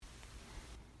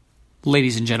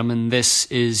Ladies and gentlemen, this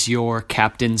is your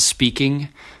captain speaking.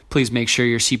 Please make sure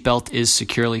your seatbelt is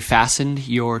securely fastened,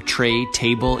 your tray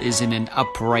table is in an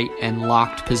upright and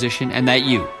locked position, and that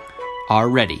you are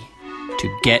ready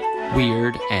to get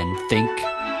weird and think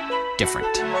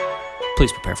different.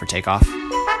 Please prepare for takeoff.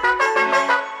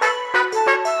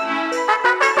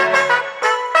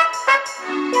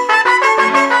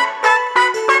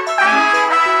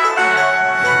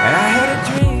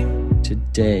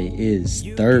 Today is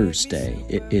Thursday.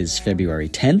 It is February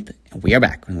 10th, and we are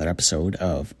back with another episode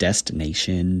of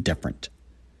Destination Different.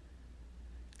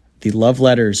 The love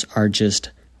letters are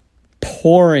just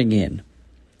pouring in,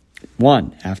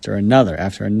 one after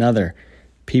another,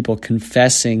 people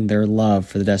confessing their love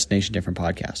for the Destination Different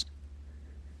podcast.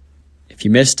 If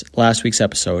you missed last week's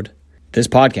episode, this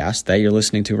podcast that you're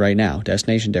listening to right now,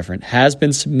 Destination Different, has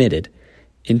been submitted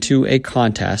into a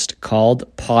contest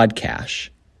called Podcash,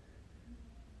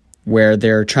 where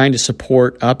they're trying to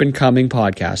support up-and-coming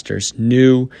podcasters,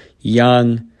 new,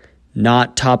 young,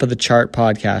 not top-of-the-chart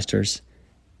podcasters,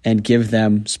 and give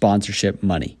them sponsorship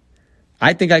money.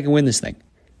 I think I can win this thing.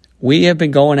 We have been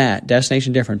going at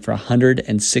Destination Different for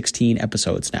 116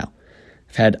 episodes now.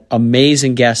 I've had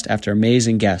amazing guest after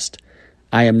amazing guest.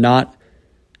 I am not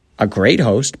a great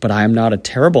host, but I am not a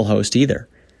terrible host either.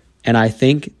 And I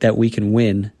think that we can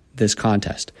win this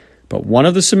contest. But one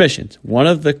of the submissions, one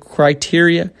of the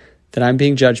criteria that I'm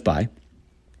being judged by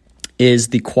is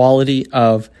the quality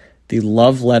of the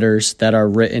love letters that are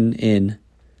written in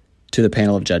to the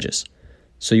panel of judges.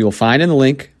 So you will find in the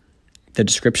link, the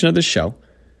description of the show,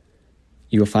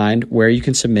 you will find where you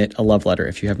can submit a love letter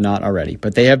if you have not already.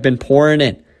 But they have been pouring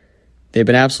in. They've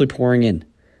been absolutely pouring in.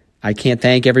 I can't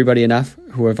thank everybody enough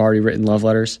who have already written love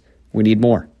letters. We need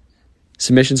more.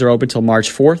 Submissions are open till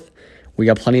March 4th. We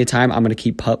got plenty of time. I'm going to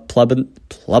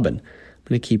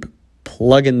keep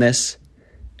plugging this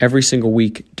every single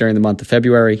week during the month of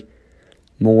February.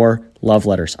 More love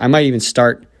letters. I might even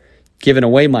start giving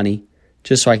away money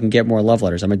just so I can get more love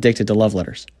letters. I'm addicted to love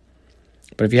letters.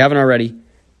 But if you haven't already,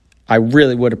 I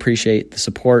really would appreciate the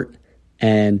support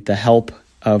and the help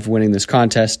of winning this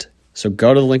contest. So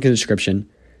go to the link in the description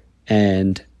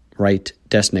and write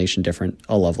Destination Different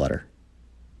a love letter.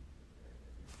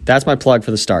 That's my plug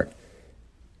for the start.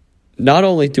 Not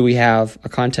only do we have a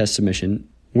contest submission,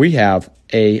 we have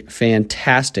a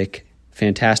fantastic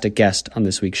guest on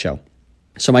this week's show.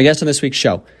 So my guest on this week's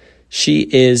show, she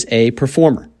is a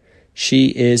performer. She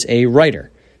is a writer.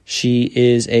 She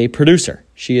is a producer.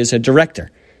 She is a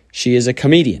director. She is a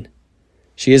comedian.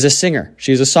 She is a singer.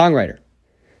 She is a songwriter.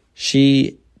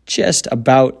 She just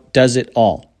about does it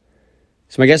all.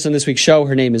 So my guest on this week's show,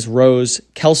 her name is Rose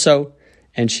Kelso,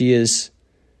 and she is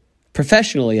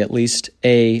professionally, at least,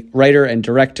 a writer and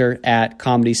director at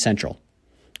Comedy Central.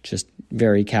 Just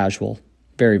very casual,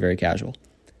 very, very casual.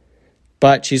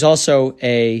 But she's also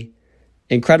a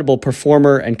incredible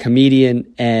performer and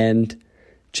comedian and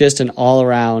just an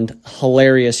all-around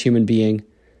hilarious human being.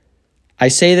 I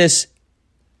say this,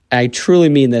 I truly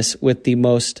mean this with the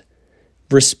most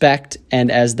respect and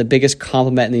as the biggest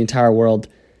compliment in the entire world.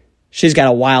 She's got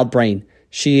a wild brain.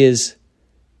 She is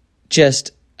just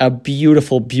a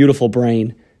beautiful, beautiful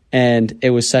brain. And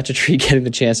it was such a treat getting the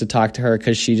chance to talk to her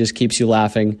because she just keeps you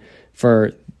laughing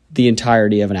for the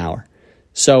entirety of an hour.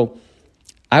 So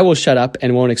I will shut up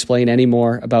and won't explain any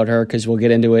more about her because we'll get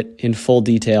into it in full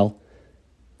detail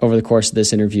over the course of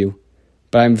this interview.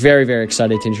 But I'm very, very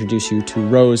excited to introduce you to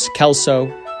Rose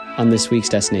Kelso on this week's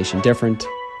Destination Different.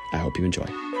 I hope you enjoy.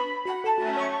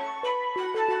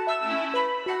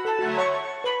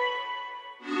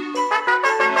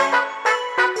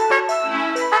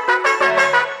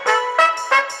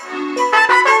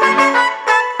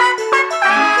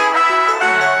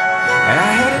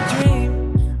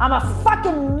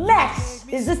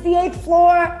 Is this the 8th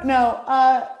floor?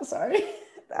 No, sorry.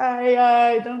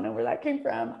 I don't know where that came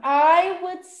from. I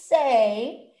would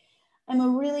say I'm a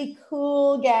really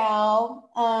cool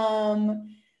gal,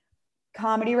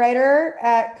 comedy writer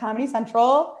at Comedy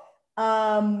Central,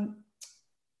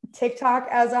 TikTok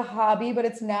as a hobby, but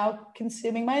it's now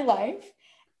consuming my life,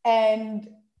 and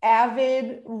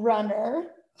avid runner.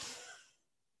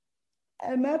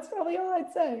 And that's probably all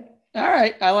I'd say. All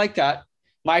right. I like that.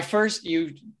 My first,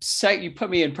 you put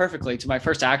me in perfectly to my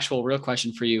first actual real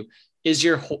question for you. Is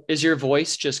your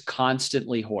voice just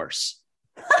constantly hoarse?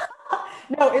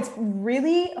 No, it's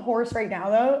really hoarse right now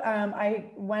though.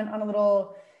 I went on a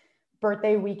little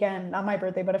birthday weekend, not my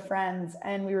birthday, but a friend's,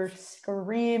 and we were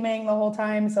screaming the whole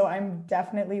time. So I'm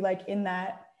definitely like in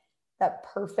that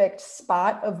perfect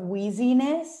spot of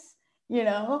wheeziness. you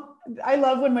know, I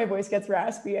love when my voice gets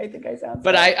raspy. I think I sound,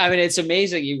 but I mean, it's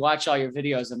amazing. You watch all your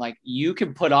videos and like you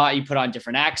can put on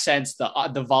different accents.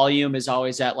 The volume is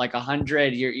always at like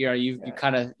 100. You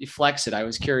kind of flex it. I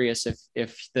was curious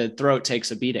if the throat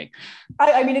takes a beating.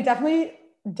 I mean, it definitely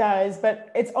does,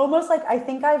 but it's almost like I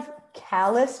think I've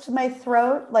calloused my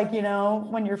throat, like, you know,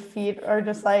 when your feet are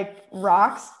just like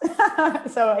rocks.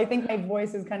 So I think my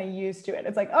voice is kind of used to it.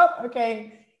 It's like, oh,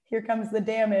 okay, here comes the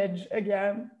damage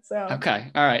again. So okay,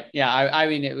 all right, yeah. I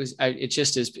mean, it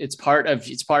just is. It's part of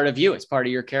you. It's part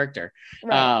of your character.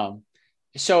 right.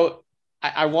 So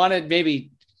I want to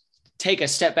maybe take a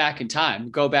step back in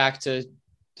time, go back to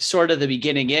sort of the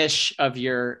beginning ish of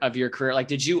your career. Like,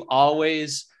 did you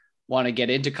always want to get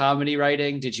into comedy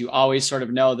writing? Did you always sort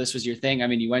of know this was your thing? I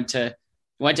mean, you went to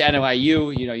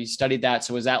NYU, you know, you studied that.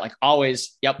 So was that like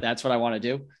always, yep, that's what I want to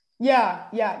do? Yeah,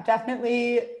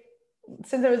 definitely.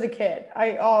 Since I was a kid,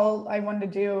 I wanted to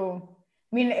do.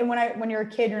 I mean, when you're a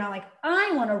kid, you're not like,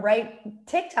 I want to write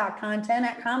TikTok content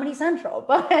at Comedy Central,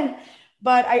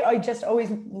 but I just always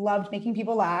loved making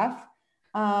people laugh.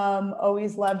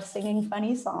 Always loved singing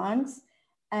funny songs,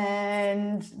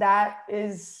 and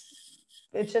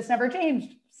it's just never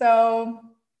changed. So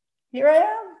here I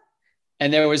am.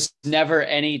 And there was never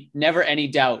any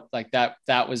doubt like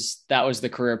that was the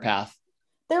career path.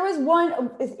 There was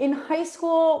one in high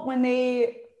school when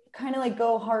they kind of like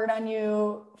go hard on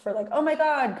you for like, oh my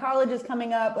God, college is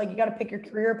coming up. Like you got to pick your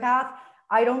career path.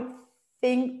 I don't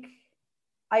think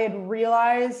I had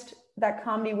realized that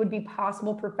comedy would be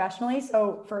possible professionally.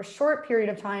 So for a short period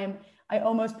of time, I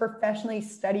almost professionally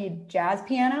studied jazz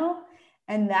piano,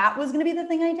 and that was going to be the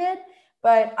thing I did.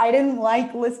 But I didn't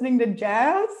like listening to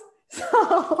jazz.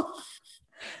 So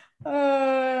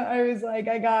I was like,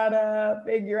 I gotta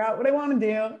figure out what I want to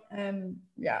do. And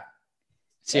yeah.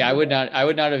 See, I would not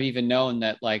have even known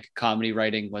that like comedy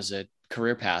writing was a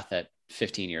career path at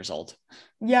 15 years old.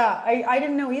 Yeah, I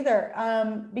didn't know either.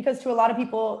 Because to a lot of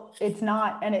people it's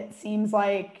not, and it seems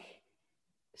like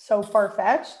so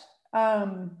far-fetched.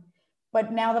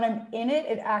 But now that I'm in it,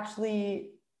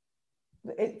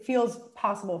 it feels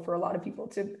possible for a lot of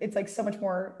people it's like so much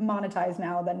more monetized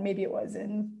now than maybe it was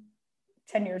in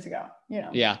 10 years ago, you know?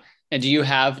 Yeah. And do you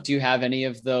have any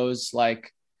of those?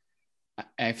 Like,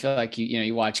 I feel like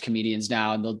you watch comedians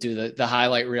now and they'll do the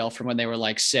highlight reel from when they were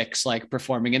like 6, like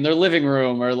performing in their living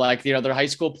room or like, you know, their high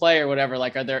school play or whatever.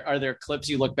 Like, are there clips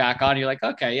you look back on? And you're like,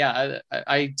 okay, yeah,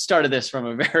 I started this from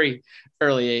a very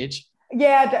early age.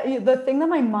 Yeah. The thing that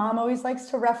my mom always likes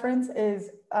to reference is,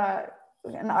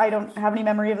 and I don't have any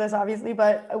memory of this obviously,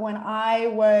 but when I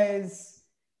was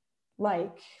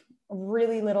like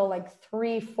really little, like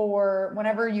 3, 4,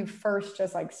 whenever you first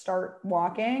just like start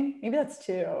walking, maybe that's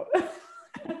 2.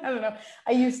 I don't know.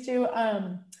 I used to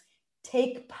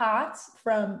take pots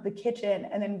from the kitchen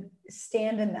and then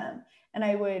stand in them, and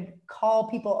I would call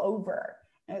people over,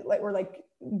 or like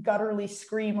gutturally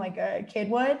scream like a kid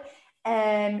would,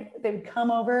 and they would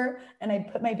come over, and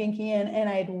I'd put my binky in and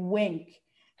I'd wink,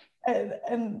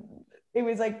 and it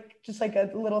was like just like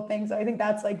a little thing. So I think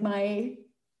that's like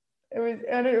it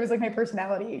was like my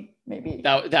personality, maybe.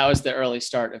 That was the early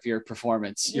start of your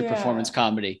performance, performance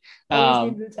comedy.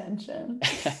 Always needs attention.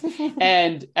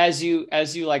 And as you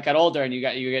like got older and you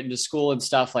get into school and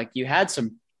stuff, like you had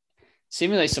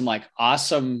seemingly some like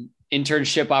awesome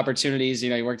internship opportunities. You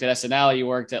know, you worked at SNL, you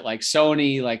worked at like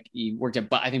Sony, like you worked at,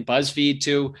 I think, BuzzFeed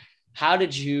too.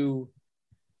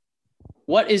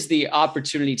 What is the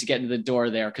opportunity to get into the door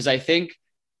there? Because I think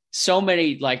so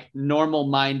many like normal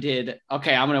minded,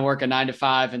 okay, I'm going to work a 9 to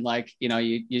 5. And like, you know,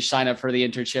 you sign up for the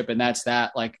internship and that's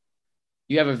that. Like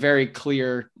you have a very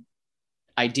clear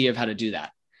idea of how to do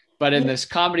that. But in this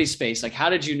comedy space, like how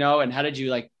did you know, and how did you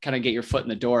like kind of get your foot in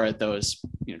the door at those,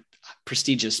 you know,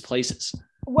 prestigious places?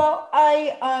 Well,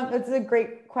 that's a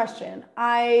great question.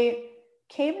 I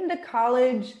came into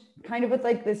college kind of with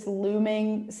like this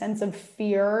looming sense of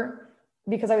fear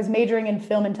because I was majoring in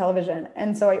film and television.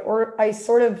 And so I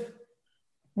sort of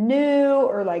knew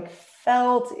or like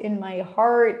felt in my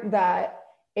heart that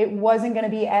it wasn't going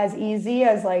to be as easy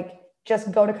as like,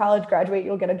 just go to college, graduate,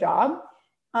 you'll get a job.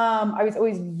 I was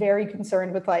always very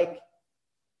concerned with like,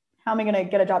 how am I going to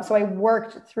get a job? So I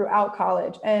worked throughout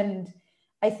college, and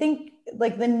I think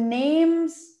like the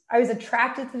names, I was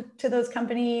attracted to those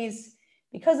companies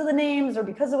because of the names or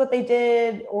because of what they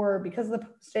did or because of the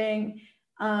posting.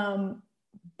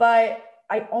 But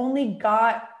I only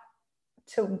got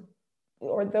to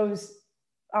those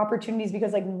opportunities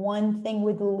because like one thing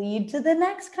would lead to the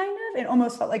next, kind of. It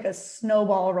almost felt like a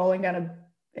snowball rolling down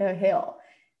a hill,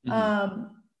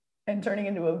 and turning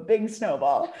into a big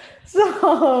snowball.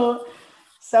 So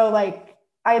like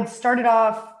I had started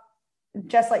off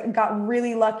just like got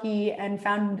really lucky and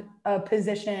found a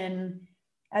position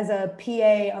as a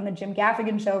PA on the Jim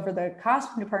Gaffigan show for the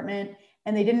costume department.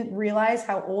 And they didn't realize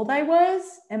how old I was.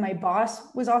 And my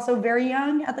boss was also very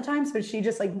young at the time. So she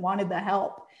just like wanted the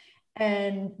help.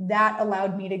 And that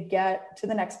allowed me to get to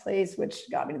the next place, which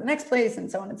got me to the next place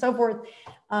and so on and so forth.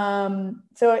 So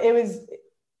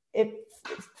it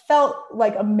felt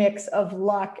like a mix of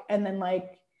luck. And then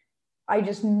like, I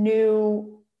just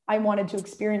knew I wanted to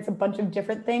experience a bunch of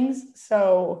different things.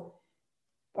 So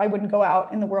I wouldn't go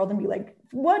out in the world and be like,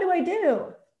 what do I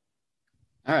do?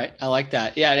 All right. I like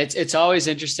that. Yeah. It's always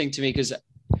interesting to me because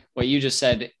what you just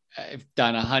said, I've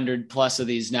done 100+ of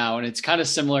these now. And it's kind of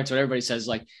similar to what everybody says.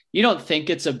 Like, you don't think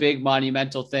it's a big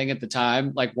monumental thing at the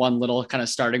time, like one little kind of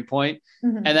starting point.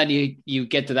 Mm-hmm. And then you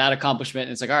get to that accomplishment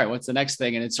and it's like, all right, what's the next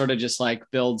thing? And it sort of just like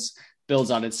builds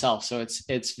on itself. So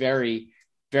it's very,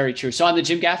 very true. So on the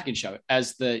Jim Gaffigan show,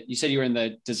 you said you were in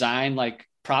the design, like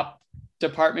prop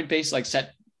department based, like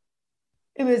set.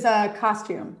 It was a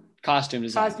costume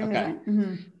design. Design.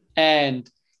 Mm-hmm. And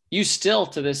you still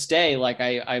to this day, like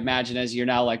I imagine as you're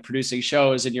now like producing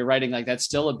shows and you're writing, like that's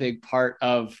still a big part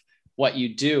of what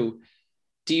you do.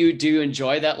 Do you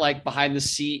enjoy that, like behind the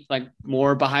scene, like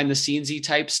more behind the scenes-y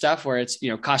type stuff where it's,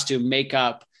 costume,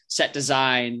 makeup, set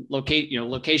design,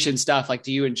 location stuff? Like,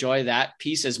 do you enjoy that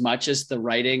piece as much as the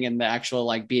writing and the actual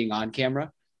like being on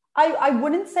camera? I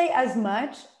wouldn't say as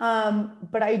much,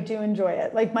 but I do enjoy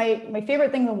it. Like my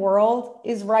favorite thing in the world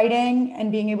is writing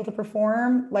and being able to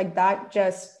perform. Like that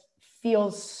just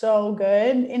feels so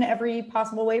good in every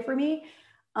possible way for me.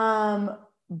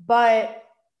 But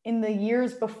in the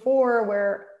years before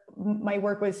where my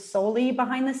work was solely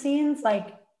behind the scenes,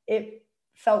 like it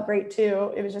felt great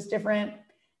too. It was just different.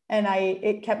 And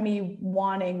it kept me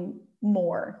wanting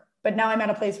more. But now I'm at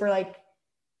a place where like,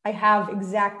 I have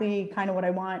exactly kind of what I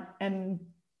want and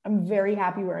I'm very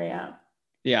happy where I am.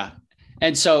 Yeah.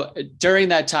 And so during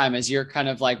that time, as you're kind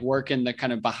of like working the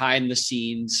kind of behind the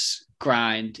scenes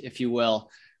grind, if you will,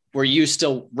 were you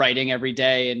still writing every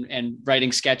day and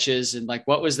writing sketches? And like,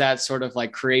 what was that sort of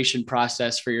like creation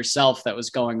process for yourself that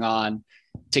was going on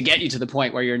to get you to the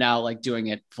point where you're now like doing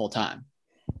it full time?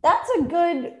 That's a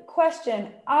good question.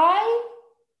 I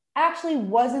actually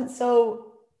wasn't so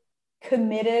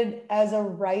committed as a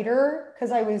writer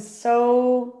because I was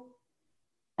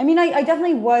I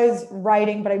definitely was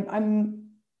writing, but I'm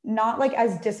not like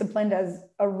as disciplined as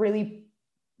a really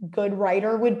good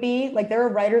writer would be. Like there are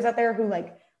writers out there who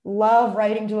like love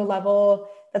writing to a level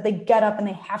that they get up and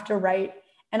they have to write.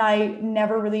 And I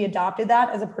never really adopted that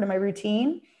as a part of my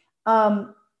routine.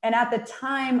 And at the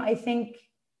time, I think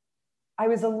I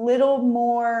was a little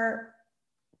more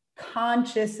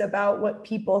conscious about what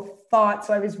people thought.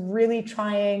 So I was really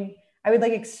I would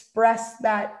like express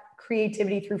that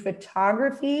creativity through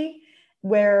photography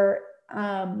where,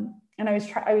 and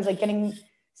I was like getting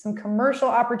some commercial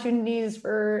opportunities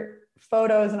for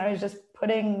photos and I was just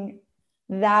putting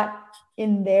that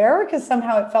in there because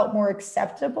somehow it felt more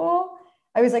acceptable.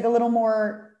 I was like a little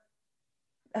more,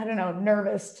 I don't know,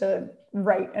 nervous to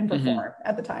write and perform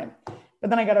at the time, but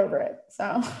then I got over it.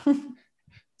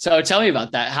 So tell me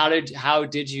about that. How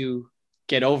did you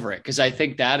get over it? Because I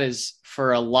think that is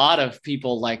for a lot of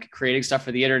people, like creating stuff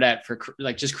for the internet, for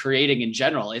like just creating in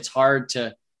general, it's hard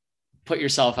to put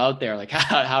yourself out there. Like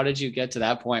how did you get to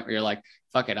that point where you're like,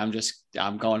 fuck it,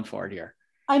 I'm going for it here?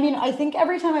 I mean, I think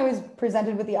every time I was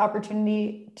presented with the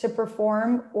opportunity to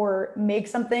perform or make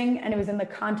something, and it was in the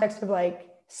context of like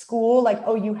school, like,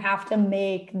 oh, you have to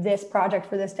make this project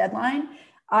for this deadline,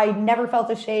 I never felt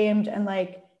ashamed and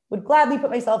like would gladly put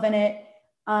myself in it.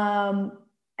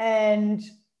 And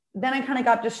then I kind of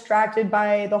got distracted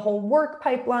by the whole work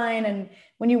pipeline. And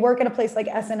when you work at a place like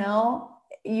SNL,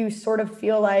 you sort of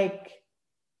feel like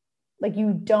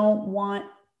you don't want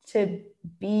to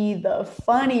be the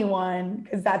funny one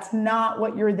because that's not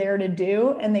what you're there to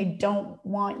do. And they don't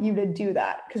want you to do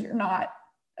that because you're not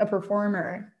a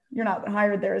performer. You're not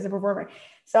hired there as a performer.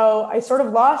 So I sort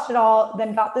of lost it all,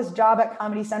 then got this job at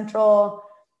Comedy Central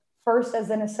first as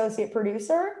an associate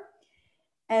producer.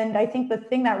 And I think the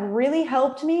thing that really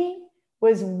helped me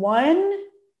was one,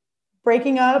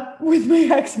 breaking up with my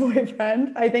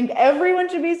ex-boyfriend. I think everyone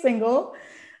should be single.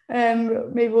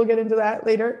 And maybe we'll get into that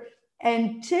later.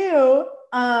 And two,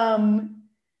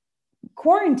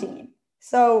 quarantine.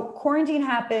 So quarantine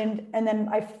happened. And then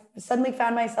I suddenly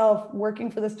found myself working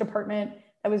for this department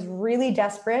that was really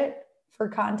desperate for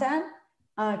content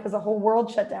because the whole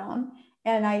world shut down.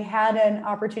 And I had an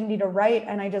opportunity to write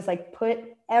and I just like put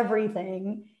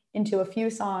everything into a few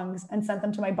songs and sent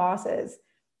them to my bosses.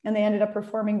 And they ended up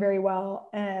performing very well.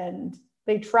 And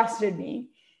they trusted me.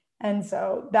 And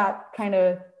so that kind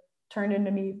of turned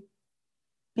into me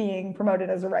being promoted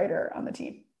as a writer on the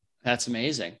team. That's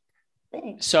amazing.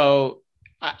 Thanks. So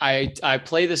I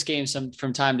play this game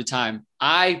from time to time.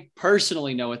 I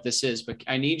personally know what this is, but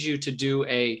I need you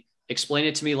to explain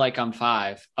it to me like I'm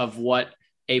 5 of what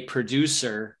a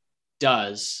producer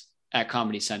does at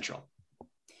Comedy Central.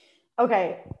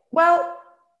 Okay. Well,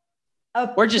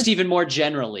 or just even more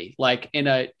generally, like in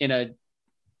a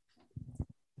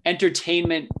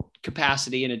entertainment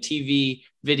capacity, in a TV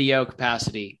video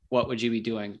capacity, what would you be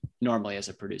doing normally as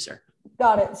a producer?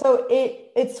 Got it. So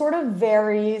it sort of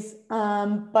varies,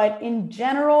 but in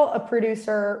general, a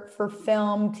producer for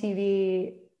film,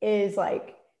 TV is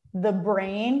like the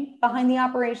brain behind the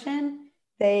operation.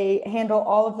 They handle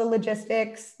all of the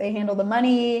logistics. They handle the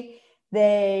money.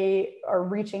 They are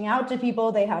reaching out to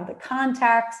people. They have the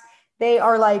contacts. They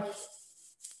are like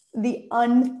the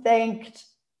unthanked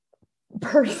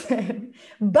person.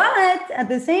 But at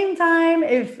the same time,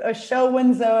 if a show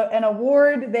wins an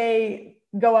award, they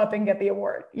go up and get the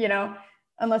award,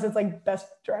 unless it's like best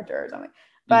director or something.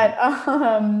 But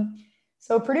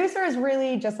so producer is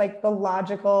really just like the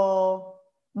logical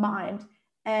mind.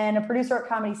 And a producer at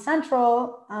Comedy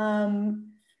Central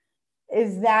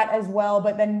is that as well.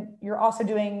 But then you're also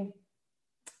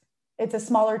it's a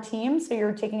smaller team. So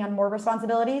you're taking on more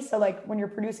responsibilities. So like when you're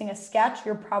producing a sketch,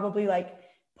 you're probably like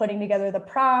putting together the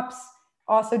props,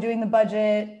 also doing the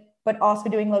budget, but also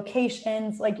doing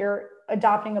locations. Like you're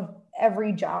adopting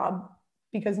every job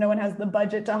because no one has the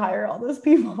budget to hire all those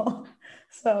people.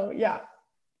 So, yeah.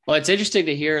 Well, it's interesting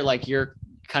to hear like your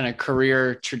kind of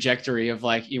career trajectory of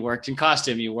like, you worked in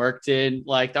costume, you worked in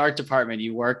like the art department,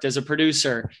 you worked as a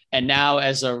producer, and now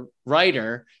as a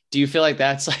writer. Do you feel like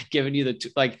that's like giving you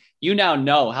you now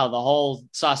know how the whole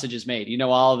sausage is made? You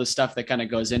know, all of the stuff that kind of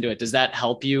goes into it. Does that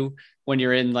help you when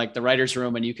you're in like the writer's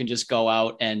room and you can just go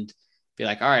out and be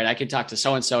like, all right, I can talk to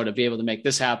so-and-so to be able to make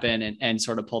this happen and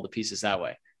sort of pull the pieces that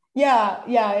way? Yeah,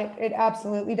 it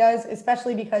absolutely does.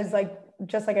 Especially because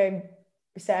just like I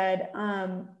said,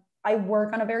 I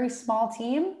work on a very small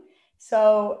team.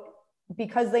 So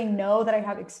because they know that I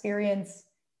have experience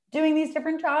doing these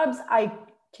different jobs, I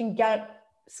can get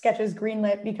sketches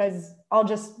greenlit because I'll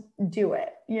just do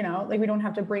it, like we don't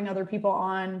have to bring other people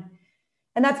on.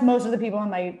 And that's most of the people on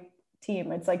my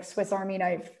team. It's like Swiss Army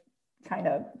knife kind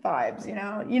of vibes,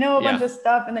 a bunch of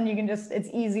stuff. And then you can it's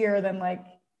easier than like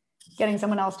getting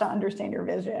someone else to understand your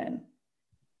vision.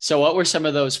 So what were some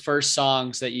of those first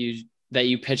songs that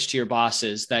you pitched to your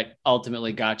bosses that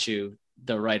ultimately got you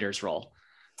the writer's role?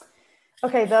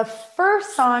 Okay, the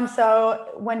first song.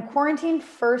 So when quarantine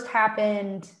first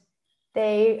happened,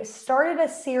 they started a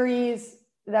series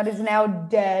that is now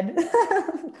dead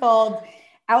called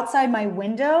Outside My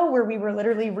Window, where we were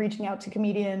literally reaching out to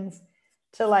comedians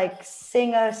to like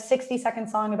sing a 60-second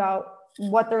song about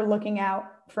what they're looking out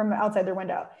from outside their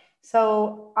window.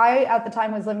 So I, at the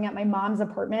time, was living at my mom's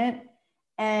apartment,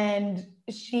 and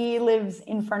she lives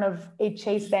in front of a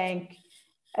Chase Bank,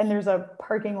 and there's a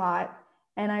parking lot.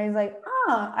 And I was like,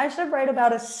 I should write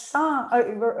a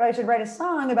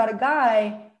song about a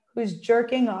guy who's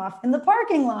jerking off in the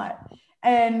parking lot.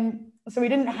 And so we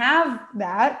didn't have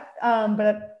that,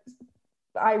 but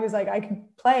I was like, I could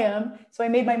play him. So I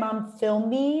made my mom film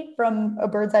me from a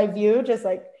bird's eye view, just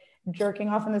like jerking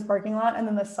off in this parking lot. And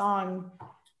then the song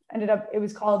it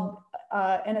was called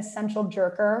An Essential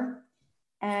Jerker.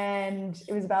 And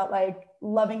it was about like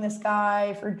loving this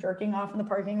guy for jerking off in the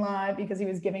parking lot because he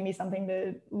was giving me something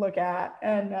to look at.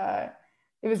 And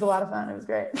it was a lot of fun. It was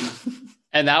great.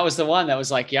 And that was the one that was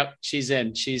like, yep, she's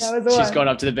in. She's going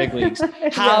up to the big leagues.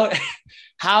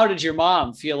 How did your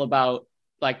mom feel about,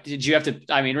 like, did you have to,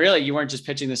 I mean, really, you weren't just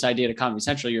pitching this idea to Comedy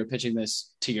Central, you were pitching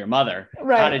this to your mother.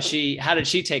 Right. How did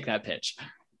she take that pitch?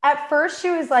 At first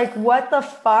she was like, what the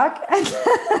fuck?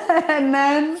 And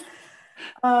then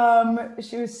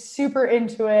she was super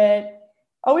into it.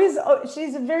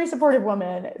 She's a very supportive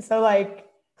woman. So like,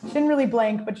 she didn't really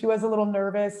blink, but she was a little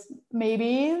nervous,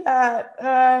 maybe that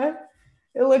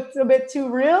it looked a bit too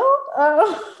real.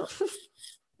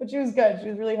 But she was good. She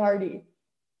was really hardy.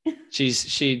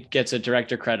 She gets a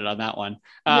director credit on that one.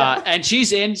 And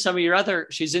she's in some of your other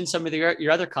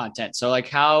content. So like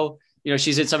how,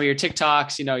 she's in some of your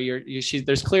TikToks,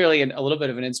 there's clearly a little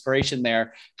bit of an inspiration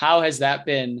there. How has that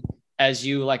been as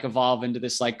you like evolve into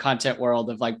this like content world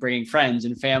of like bringing friends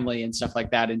and family and stuff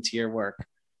like that into your work?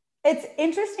 It's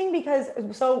interesting because,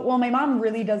 my mom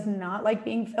really does not like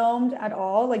being filmed at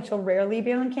all. Like she'll rarely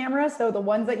be on camera. So the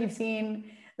ones that you've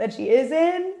seen that she is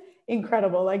in,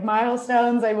 incredible, like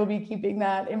milestones. I will be keeping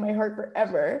that in my heart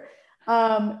forever.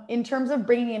 In terms of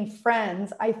bringing in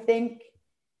friends, I think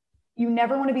you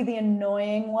never want to be the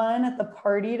annoying one at the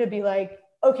party to be like,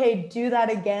 okay, do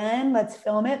that again. Let's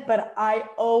film it. But I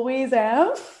always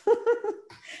am.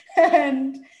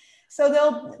 And so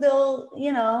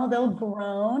they'll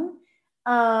groan.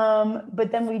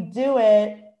 But then we do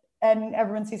it and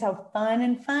everyone sees how fun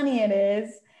and funny it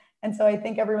is. And so I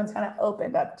think everyone's kind of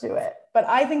opened up to it. But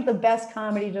I think the best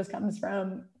comedy just comes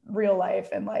from real life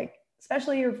and like,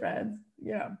 especially your friends.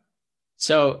 Yeah.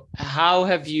 So how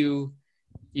have you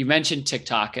mentioned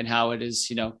TikTok and how it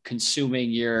is, consuming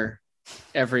your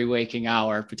every waking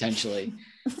hour potentially.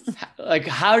 Like,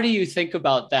 how do you think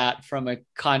about that from a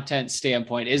content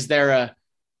standpoint? Is there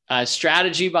a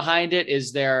strategy behind it?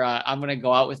 Is there I'm going to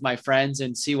go out with my friends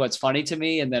and see what's funny to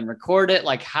me and then record it?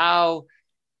 Like, how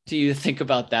do you think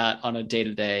about that on a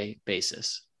day-to-day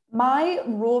basis? My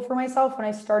rule for myself when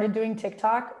I started doing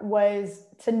TikTok was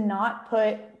to not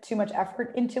put too much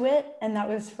effort into it. And that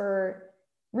was for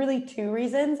really two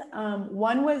reasons.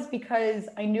 One was because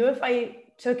I knew if I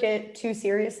took it too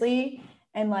seriously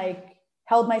and like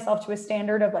held myself to a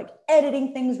standard of like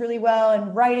editing things really well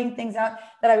and writing things out,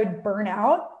 that I would burn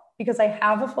out because I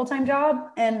have a full-time job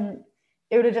and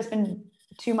it would have just been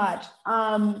too much.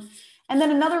 And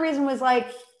then another reason was like,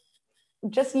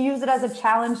 just use it as a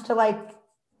challenge to like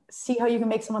see how you can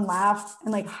make someone laugh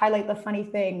and like highlight the funny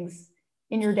things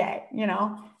in your day,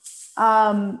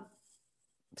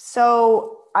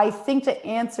 So I think to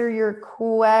answer your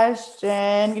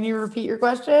question, can you repeat your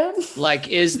question? Like,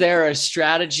 is there a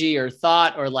strategy or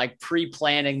thought or like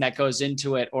pre-planning that goes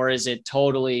into it, or is it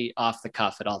totally off the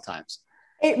cuff at all times?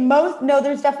 No,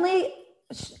 there's definitely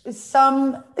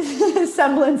some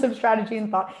semblance of strategy and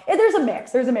thought. There's a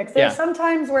mix. There's some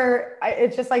times where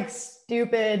it's just like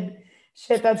stupid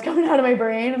shit that's coming out of my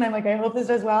brain. And I'm like, I hope this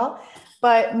does well.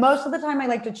 But most of the time I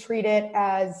like to treat it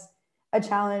as a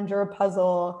challenge or a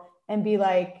puzzle and be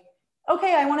like,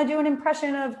 okay, I want to do an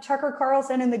impression of Tucker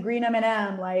Carlson in the Green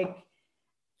M&M. Like,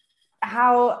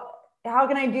 how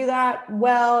can I do that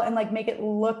well and like make it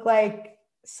look like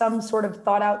some sort of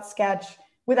thought out sketch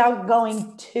without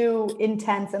going too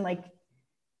intense and like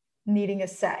needing a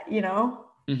set,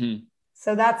 Mm-hmm.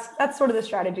 So that's sort of the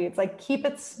strategy. It's like keep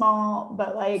it small,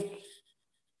 but like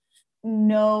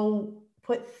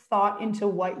put thought into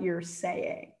what you're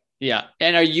saying. Yeah.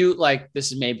 And are you like,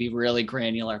 this is maybe really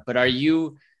granular, but are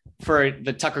you, for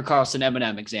the Tucker Carlson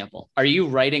M&M example, are you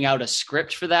writing out a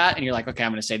script for that? And you're like, okay,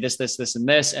 I'm going to say this, this, this, and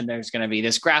this, and there's going to be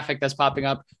this graphic that's popping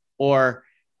up. Or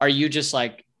are you just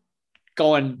like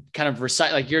going kind of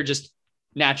recite, like you're just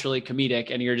naturally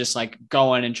comedic and you're just like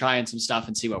going and trying some stuff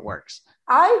and see what works?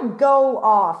 I go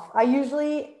off. I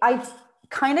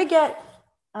kind of get,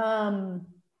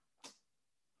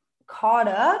 caught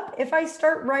up if I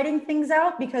start writing things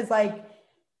out because like,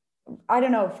 I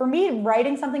don't know, for me,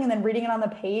 writing something and then reading it on the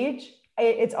page,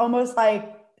 it's almost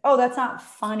like, oh, that's not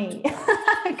funny.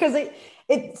 Because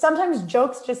it sometimes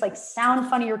jokes just like sound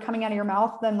funnier coming out of your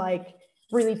mouth than like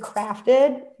really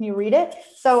crafted when you read it.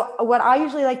 So what I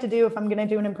usually like to do if I'm going to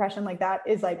do an impression like that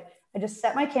is like, I just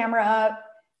set my camera up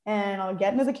and I'll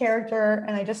get into the character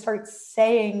and I just start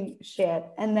saying shit.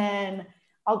 And then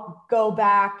I'll go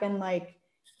back and like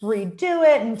redo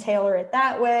it and tailor it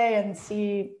that way and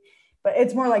see, but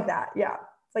it's more like that. Yeah.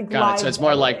 It's like, got it. So it's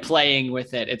more like playing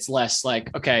with it. It's less like,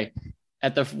 okay,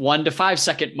 at the 1 to 5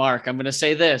 second mark, I'm going to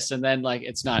say this. And then like,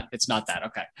 it's not that.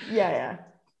 Okay. Yeah.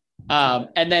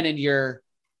 And then in your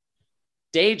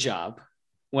day job,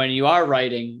 when you are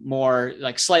writing more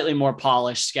like slightly more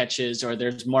polished sketches, or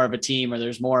there's more of a team, or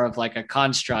there's more of like a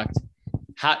construct,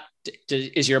 how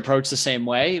is your approach the same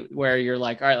way where you're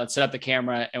like, all right, let's set up the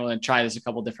camera and we'll then try this a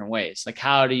couple different ways? Like,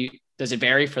 does it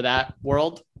vary for that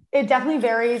world? It definitely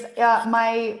varies.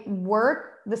 My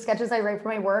work, the sketches I write for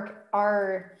my work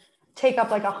take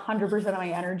up like 100% of my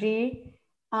energy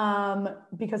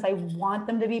because I want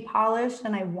them to be polished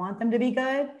and I want them to be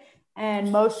good.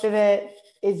 And most of it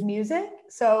is music.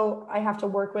 So I have to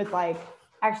work with like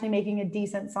actually making a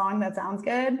decent song that sounds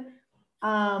good.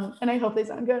 And I hope they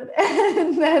sound good.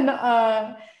 and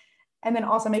then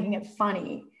also making it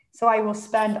funny. So I will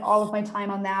spend all of my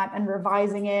time on that and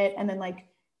revising it and then like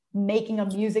making a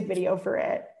music video for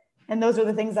it. And those are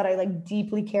the things that I like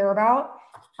deeply care about.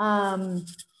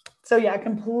 So yeah,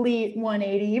 complete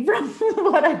 180 from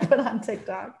what I put on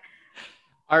TikTok.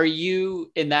 Are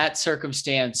you in that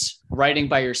circumstance writing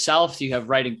by yourself? Do you have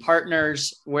writing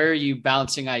partners? Where are you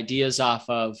bouncing ideas off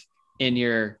of in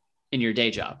your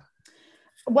day job?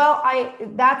 Well,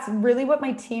 that's really what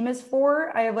my team is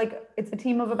for. I have it's a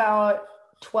team of about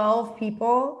 12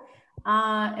 people.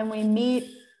 And we meet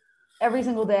every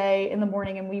single day in the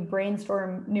morning and we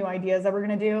brainstorm new ideas that we're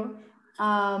going to do.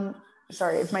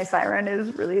 Sorry if my siren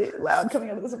is really loud coming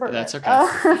out of this apartment. That's okay.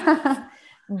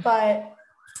 But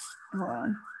hold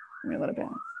on, let me let it pass.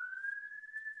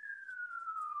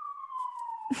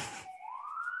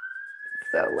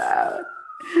 So loud.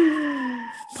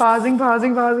 Pausing.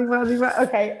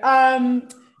 Okay.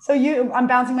 So I'm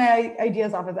bouncing my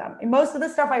ideas off of them. And most of the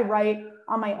stuff I write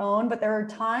on my own, but there are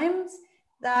times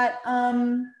that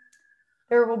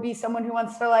there will be someone who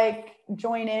wants to like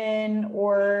join in,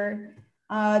 or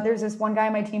there's this one guy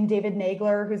on my team, David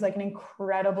Nagler, who's like an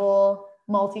incredible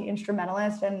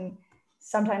multi-instrumentalist, and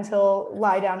sometimes he'll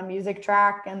lie down a music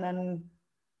track and then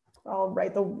I'll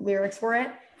write the lyrics for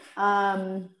it.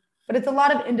 But it's a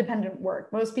lot of independent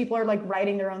work. Most people are like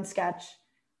writing their own sketch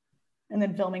and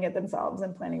then filming it themselves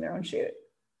and planning their own shoot.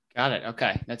 Got it.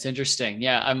 Okay. That's interesting.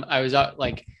 Yeah. I was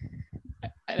like,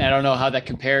 and I don't know how that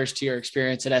compares to your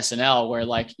experience at SNL, where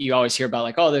like you always hear about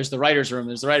like, oh, there's the writer's room.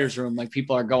 Like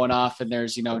people are going off and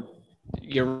there's,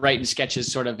 you're writing sketches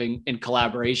sort of in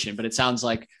collaboration, but it sounds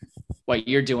like what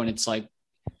you're doing. It's like,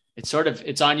 it's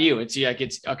on you. It's like,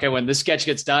 it's okay. When this sketch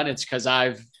gets done, it's because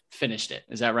I've finished it.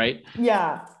 Is that right?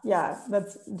 Yeah,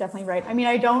 that's definitely right. I mean,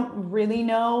 I don't really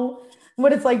know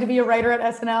what it's like to be a writer at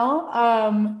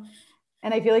SNL.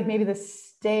 And I feel like maybe the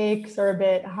stakes are a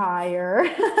bit higher,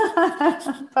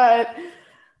 but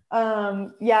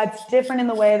yeah, it's different in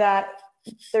the way that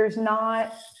there's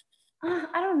not,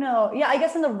 I don't know. Yeah, I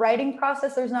guess in the writing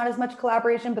process, there's not as much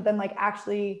collaboration, but then like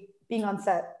actually being on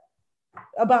set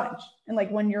a bunch. And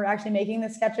like when you're actually making the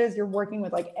sketches, you're working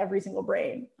with like every single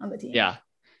brain on the team. Yeah.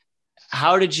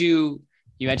 How did you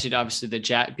mentioned obviously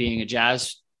being a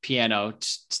jazz piano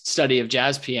study of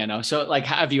jazz piano. So like,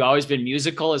 have you always been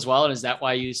musical as well? And is that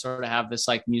why you sort of have this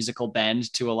like musical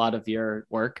bend to a lot of your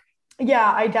work?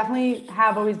 Yeah, I definitely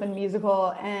have always been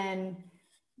musical. And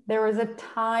there was a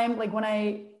time like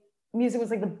when music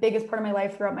was like the biggest part of my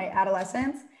life throughout my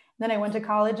adolescence. Then I went to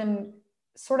college and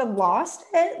sort of lost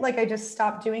it. Like I just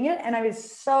stopped doing it. And I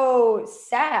was so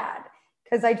sad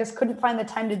because I just couldn't find the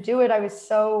time to do it. I was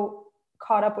so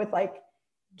caught up with like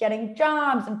getting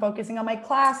jobs and focusing on my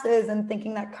classes and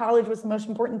thinking that college was the most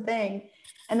important thing.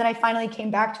 And then I finally came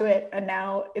back to it and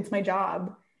now it's my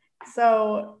job.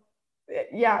 So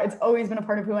yeah, it's always been a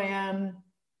part of who I am.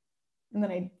 And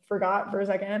then I forgot for a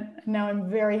second. And now I'm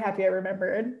very happy I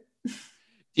remembered.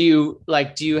 Do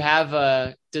you have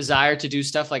a desire to do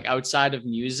stuff like outside of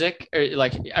music? Or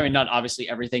like, I mean, not obviously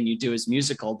everything you do is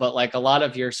musical, but like a lot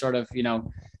of your sort of,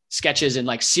 sketches and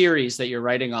like series that you're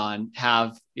writing on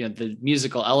have, the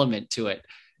musical element to it.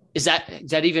 Is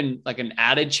that even like an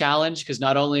added challenge? Because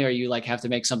not only are you like have to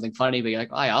make something funny, but you're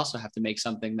like, oh, I also have to make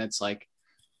something that's like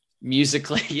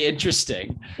musically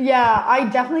interesting. Yeah, I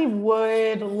definitely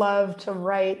would love to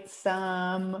write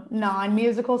some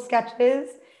non-musical sketches,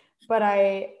 but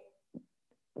I'm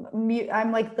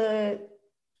like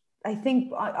I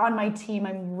think on my team,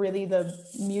 I'm really the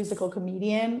musical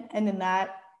comedian, and then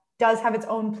that does have its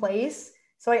own place.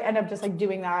 So I end up just like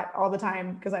doing that all the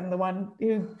time because I'm the one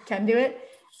who can do it.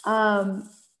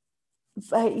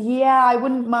 But yeah, I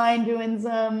wouldn't mind doing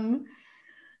some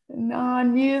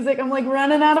non-music. I'm like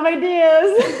running out of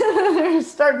ideas. They're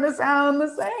starting to sound the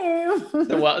same.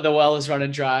 The well is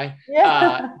running dry.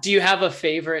 Yeah. Do you have a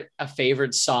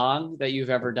favorite song that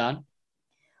you've ever done?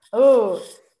 Oh,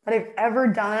 that I've ever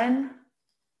done.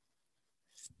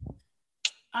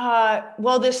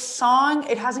 Well, this song,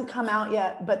 it hasn't come out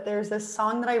yet, but there's this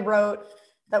song that I wrote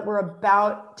that we're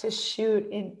about to shoot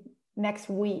in next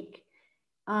week.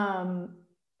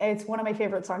 It's one of my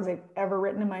favorite songs I've ever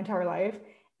written in my entire life.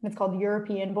 And it's called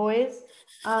European Boys.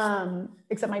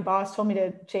 Except my boss told me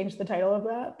to change the title of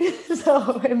that.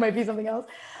 So it might be something else.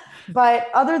 But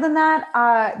other than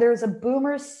that, there's a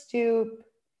Boomer Stoop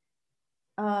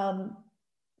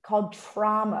called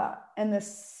Trauma. And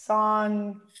this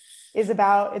song is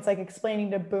it's like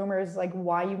explaining to boomers like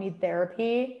why you need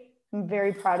therapy. I'm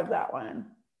very proud of that one.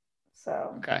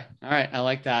 So okay. All right. I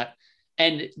like that.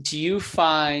 And do you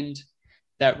find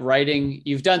that writing,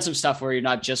 you've done some stuff where you're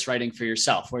not just writing for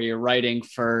yourself, where you're writing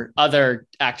for other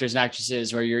actors and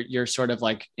actresses, where you're sort of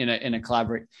like in a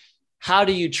collaborate. How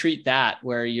do you treat that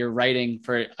where you're writing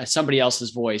for somebody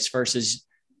else's voice versus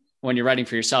when you're writing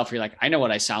for yourself, you're like, I know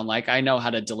what I sound like. I know how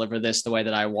to deliver this the way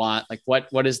that I want. Like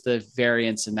what is the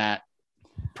variance in that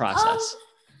process?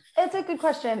 It's a good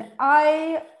question.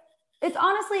 It's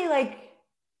honestly like,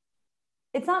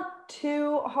 it's not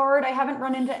too hard. I haven't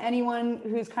run into anyone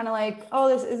who's kind of like, oh,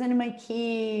 this isn't in my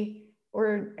key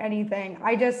or anything.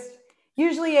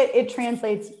 Usually it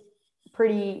translates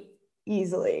pretty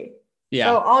easily. Yeah.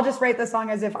 So I'll just write the song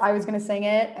as if I was going to sing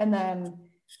it. And then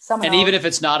someone And else. even if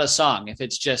it's not a song, if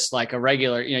it's just like a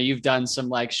regular, you've done some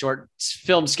like short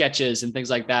film sketches and things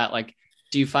like that. Like,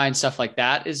 do you find stuff like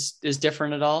that is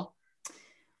different at all?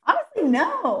 Honestly,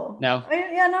 no. No.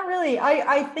 Yeah, not really.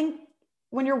 I think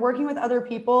when you're working with other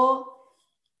people,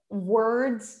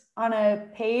 words on a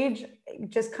page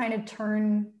just kind of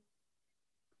turn,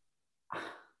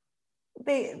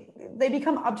 they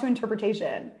become up to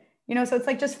interpretation, so it's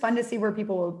like just fun to see where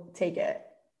people will take it.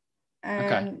 And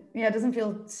Okay. yeah, it doesn't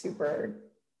feel super.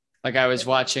 Like I was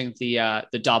watching the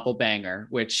Doppelbanger,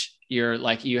 which you're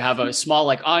like you have a small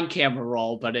like on camera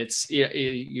role, but it's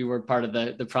you were part of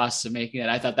the process of making it.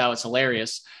 I thought that was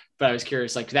hilarious, but I was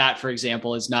curious. Like that, for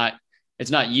example, is not it's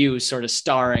not you sort of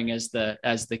starring as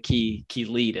the key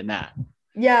lead in that.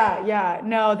 Yeah,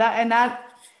 no, that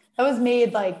was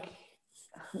made like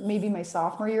maybe my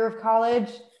sophomore year of college.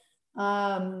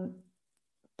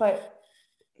 But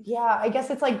yeah, I guess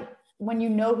it's like when you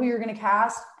know who you're going to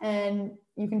cast and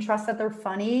you can trust that they're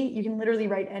funny, you can literally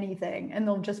write anything and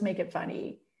they'll just make it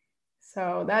funny.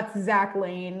 So that's Zach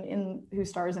Lane who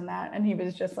stars in that. And he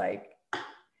was just like,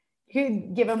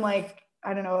 he'd give him like,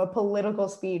 I don't know, a political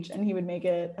speech and he would make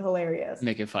it hilarious.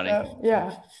 Make it funny.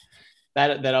 Yeah.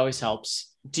 That always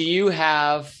helps. Do you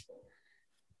have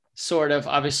sort of,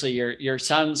 obviously your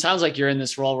sounds like you're in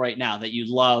this role right now that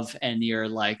you love and you're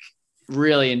like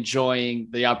really enjoying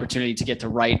the opportunity to get to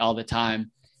write all the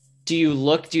time. Do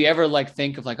you ever like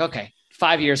think of like, okay,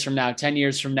 5 years from now, 10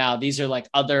 years from now, these are like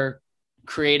other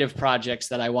creative projects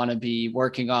that I want to be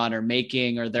working on or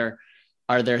making, or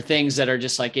are there things that are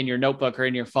just like in your notebook or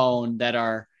in your phone that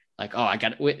are like, oh,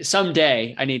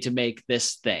 someday I need to make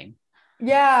this thing?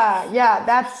 Yeah,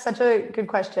 that's such a good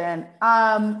question.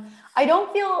 I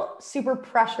don't feel super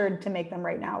pressured to make them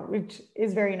right now, which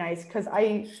is very nice because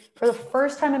for the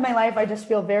first time in my life, I just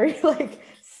feel very like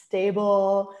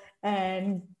stable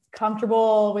and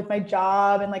comfortable with my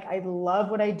job, and like I love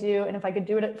what I do. And if I could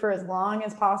do it for as long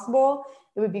as possible,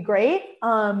 it would be great.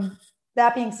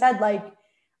 That being said, like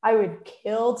I would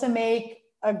kill to make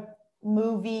a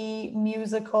movie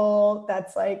musical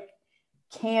that's like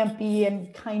campy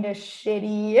and kind of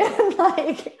shitty and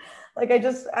like I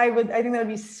think that would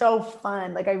be so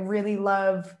fun. Like I really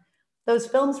love those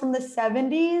films from the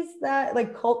 70s, that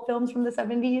like cult films from the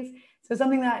 70s. So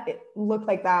something that looked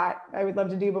like that I would love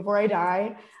to do before I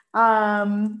die.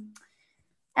 And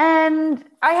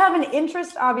I have an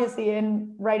interest obviously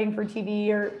in writing for TV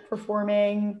or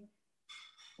performing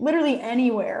literally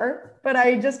anywhere, but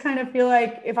I just kind of feel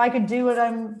like if I could do what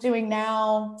I'm doing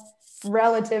now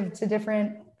relative to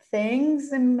different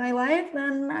things in my life,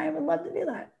 then I would love to do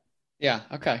that. Yeah.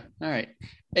 Okay. All right.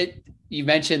 You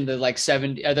mentioned the like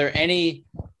 70. Are there any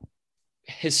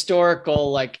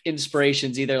historical like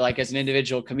inspirations, either like as an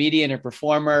individual comedian or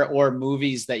performer, or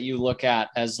movies that you look at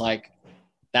as like,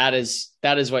 that is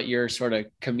what your sort of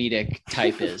comedic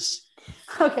type is?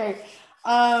 Okay.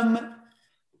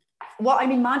 Well, I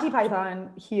mean, Monty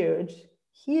Python, huge.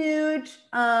 Weird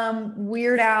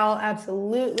Al,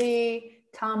 absolutely.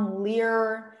 Tom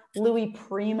Lear, Louis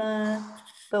Prima.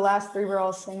 The last three were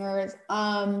all singers.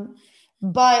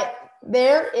 But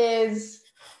there is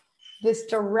this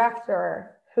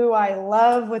director who I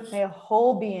love with my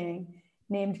whole being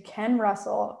named Ken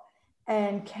Russell.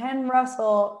 And Ken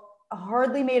Russell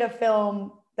hardly made a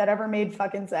film that ever made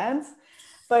fucking sense.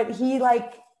 But he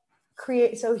like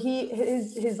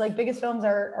his like biggest films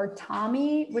are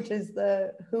Tommy, which is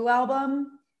the Who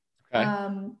album,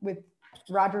 okay, with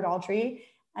Roger Daltrey.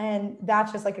 And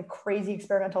that's just like a crazy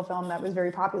experimental film that was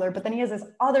very popular. But then he has this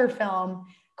other film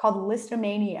called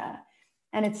Listomania,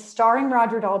 and it's starring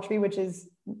Roger Daltrey, which is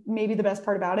maybe the best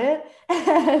part about it.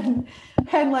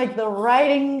 And like the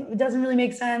writing doesn't really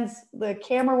make sense. The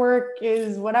camera work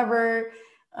is whatever.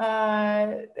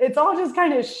 It's all just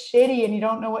kind of shitty and you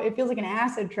don't know what it feels like, an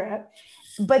acid trip.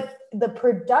 But the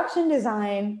production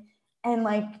design and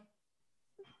like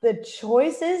the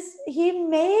choices he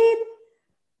made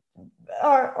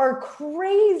are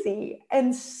crazy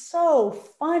and so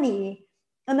funny.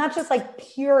 And that's just like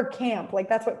pure camp. Like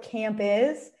that's what camp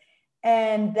is.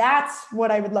 And that's what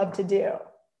I would love to do.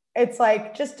 It's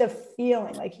like just a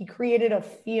feeling, like he created a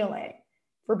feeling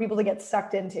for people to get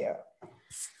sucked into.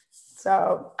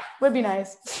 So would be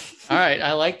nice. All right.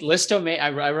 I like Listomania.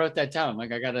 I wrote that down.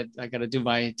 Like I gotta do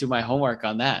my homework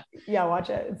on that. Yeah, watch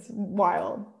it. It's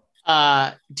wild.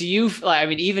 Do you, I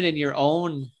mean, even in your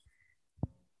own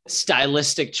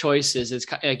stylistic choices, it's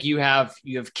like you have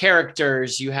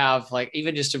characters, you have like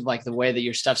even just like the way that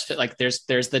your stuff's fit, like there's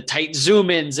the tight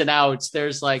zoom ins and outs,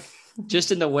 there's like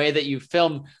just in the way that you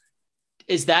film,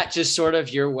 is that just sort of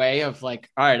your way of like,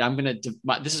 all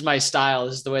right, this is my style.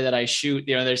 This is the way that I shoot.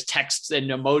 You know, there's texts and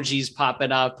emojis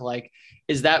popping up. Like,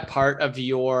 is that part of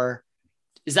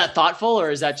is that thoughtful, or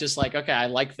is that just like, okay, I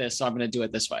like this, so I'm going to do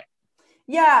it this way?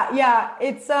 Yeah.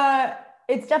 It's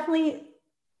definitely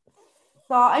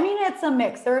thought. I mean, it's a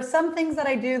mix. There are some things that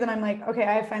I do that I'm like, okay,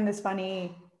 I find this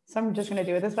funny, so I'm just going to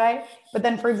do it this way. But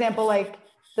then, for example, like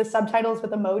the subtitles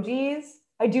with emojis,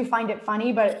 I do find it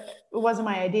funny, but it wasn't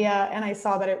my idea. And I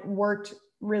saw that it worked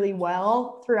really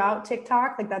well throughout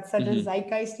TikTok. Like that's such a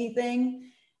zeitgeisty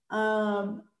thing.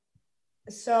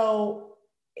 So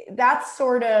that's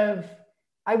sort of,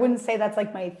 I wouldn't say that's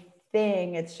like my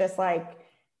thing. It's just like,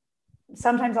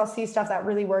 sometimes I'll see stuff that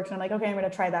really works and I'm like, okay, I'm going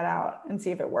to try that out and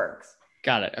see if it works.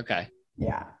 Got it. Okay.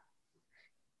 Yeah.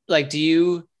 Like,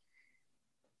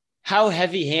 how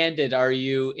heavy handed are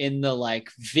you in the like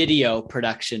video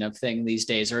production of thing these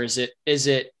days? Or is it,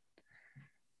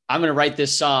 I'm going to write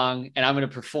this song and I'm going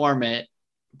to perform it,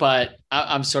 but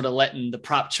I'm sort of letting the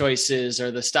prop choices or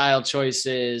the style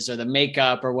choices or the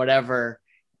makeup or whatever,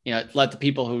 let the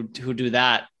people who do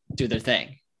that do their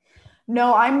thing?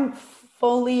 No, I'm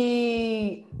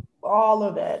fully all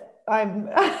of it.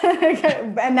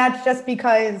 And that's just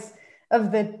because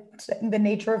of the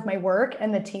nature of my work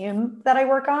and the team that I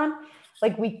work on.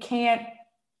 Like we can't,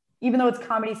 even though it's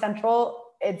Comedy Central,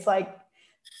 it's like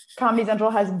Comedy Central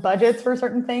has budgets for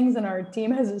certain things and our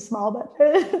team has a small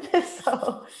budget.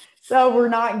 so we're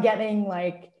not getting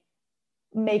like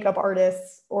makeup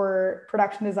artists or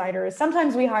production designers.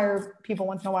 Sometimes we hire people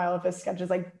once in a while if a sketch is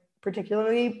like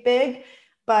particularly big,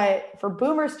 but for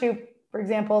Boomer Scoop, for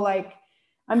example, like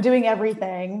I'm doing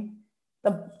everything.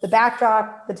 The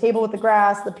backdrop, the table with the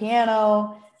grass, the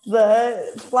piano,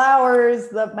 the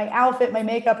flowers, my outfit, my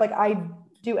makeup, like I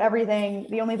do everything.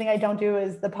 The only thing I don't do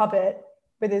is the puppet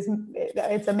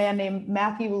it's a man named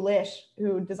Matthew Lish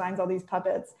who designs all these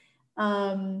puppets.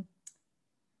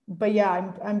 But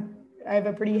yeah, I have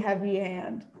a pretty heavy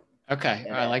hand. Okay.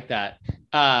 I like that.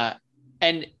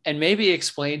 And maybe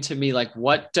explain to me, like,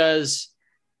 what does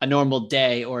a normal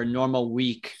day or a normal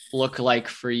week look like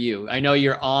for you? I know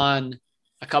you're on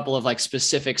a couple of like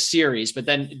specific series, but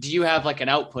then do you have like an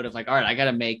output of like, all right, I got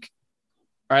to make,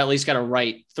 or at least got to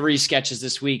write 3 sketches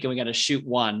this week and we got to shoot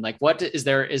 1. Like what is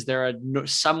there a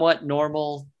somewhat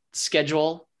normal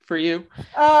schedule for you?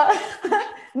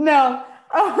 No,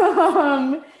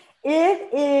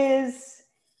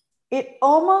 it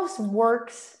almost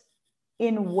works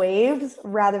in waves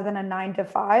rather than a 9 to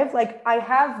 5. Like I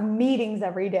have meetings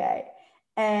every day.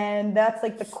 And that's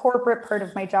like the corporate part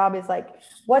of my job is like,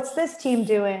 what's this team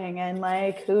doing? And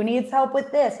like, who needs help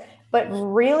with this? But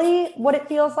really what it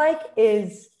feels like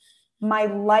is my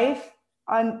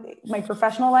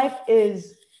professional life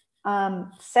is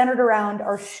centered around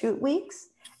our shoot weeks.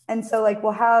 And so like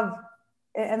we'll have,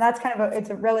 and that's kind of it's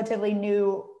a relatively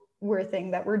newer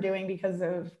thing that we're doing because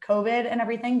of COVID and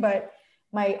everything. But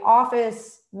my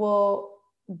office will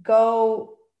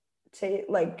go to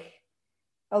like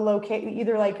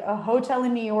either like a hotel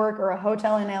in New York or a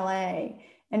hotel in LA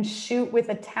and shoot with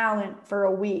a talent for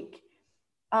a week.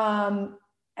 And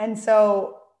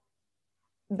so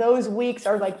those weeks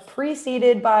are like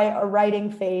preceded by a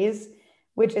writing phase,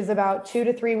 which is about 2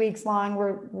 to 3 weeks long,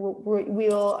 where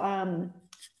we'll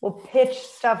pitch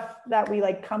stuff that we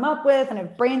like come up with and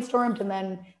have brainstormed, and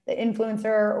then the influencer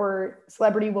or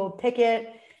celebrity will pick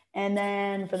it. And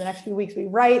then for the next few weeks we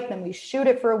write, then we shoot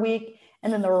it for a week.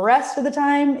 And then the rest of the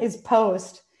time is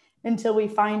post until we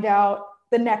find out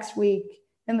the next week,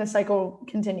 and the cycle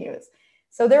continues.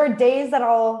 So there are days that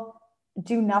I'll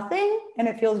do nothing and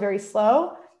it feels very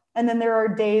slow. And then there are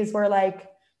days where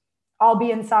like I'll be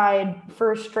inside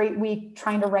for a straight week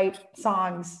trying to write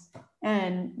songs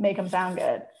and make them sound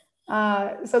good.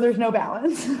 So there's no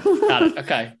balance. Got it.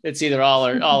 Okay. It's either all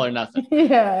or nothing.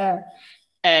 Yeah.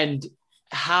 And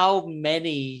how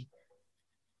many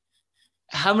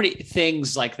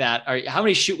things like that how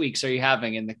many shoot weeks are you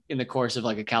having in the course of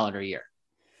like a calendar year?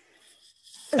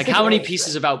 Like how many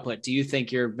pieces of output do you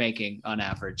think you're making on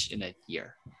average in a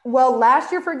year? Well,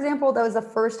 last year, for example, that was the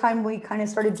first time we kind of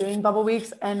started doing bubble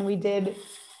weeks, and we did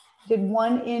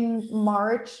one in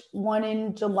March, one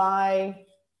in July,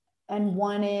 and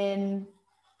one in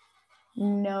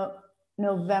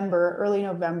November, early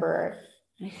November.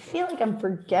 I feel like I'm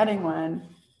forgetting one,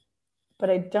 but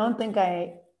I don't think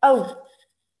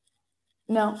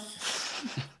no.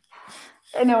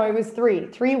 No, it was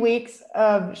 3 weeks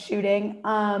of shooting.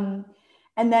 And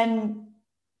then,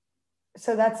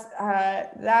 so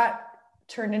that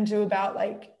turned into about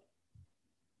like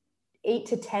 8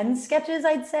 to 10 sketches,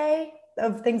 I'd say,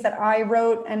 of things that I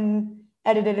wrote and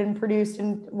edited and produced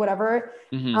and whatever.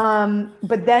 Mm-hmm.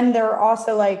 But then there are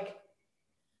also like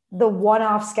the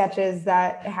one-off sketches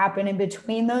that happen in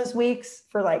between those weeks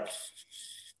for like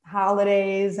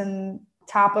holidays and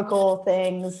topical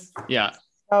things. Yeah.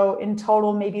 So in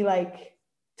total, maybe like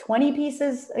 20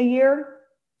 pieces a year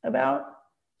about.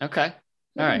 Okay.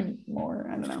 All right. More,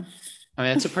 I don't know. I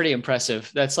mean, that's a pretty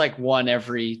impressive. That's like one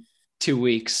every 2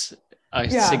 weeks, a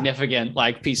significant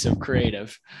like piece of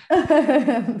creative.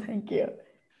 Thank you.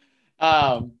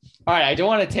 All right. I don't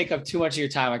want to take up too much of your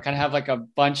time. I kind of have like a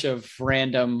bunch of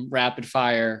random rapid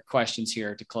fire questions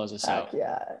here to close us out.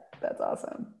 Yeah, that's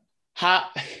awesome.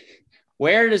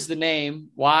 Where does the name,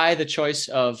 why the choice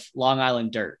of Long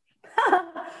Island Dirt?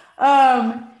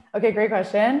 Okay, great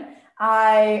question.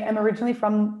 I am originally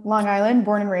from Long Island,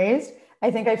 born and raised. I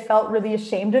think I felt really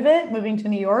ashamed of it moving to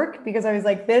New York because I was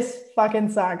like, this fucking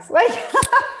sucks. Like,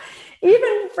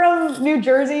 even from New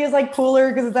Jersey is like cooler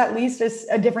because it's at least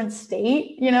a different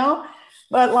state, you know?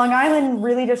 But Long Island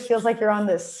really just feels like you're on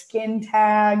the skin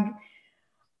tag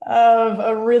of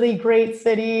a really great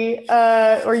city,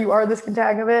 or you are the skin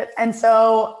tag of it. And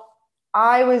so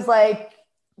I was like,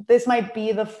 this might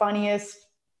be the funniest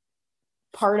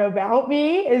part about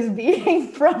me is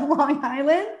being from Long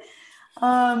Island.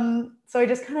 So I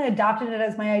just kind of adopted it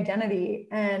as my identity,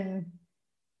 and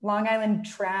Long Island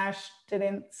trash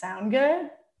didn't sound good,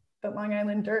 but Long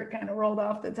Island dirt kind of rolled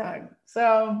off the tongue.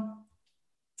 So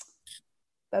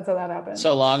that's how that happened.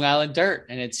 So Long Island Dirt,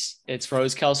 and it's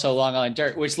Rose Kelso Long Island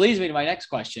Dirt, which leads me to my next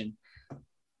question.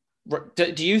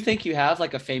 Do you think you have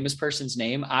like a famous person's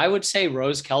name? I would say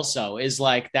Rose Kelso is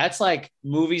like, that's like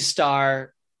movie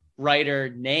star writer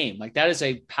name. Like that is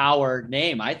a power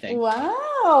name, I think.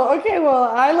 Wow. Okay. Well,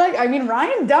 I mean,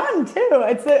 Ryan Dunn too.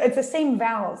 It's the same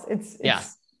vowels. It's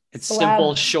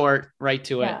simple, short, right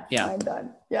to it. Yeah. Ryan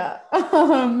Dunn. Yeah.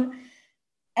 I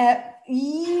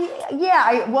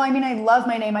love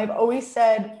my name. I've always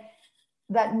said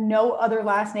that no other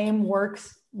last name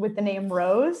works with the name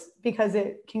Rose because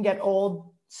it can get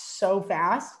old so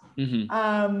fast.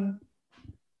 Mm-hmm.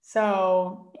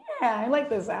 So yeah, I like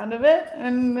the sound of it.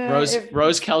 And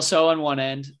Rose Kelso on one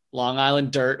end, Long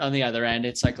Island Dirt on the other end.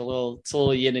 It's like a little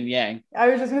yin and yang. I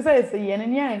was just gonna say it's the yin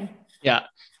and yang. Yeah.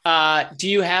 Do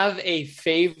you have a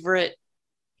favorite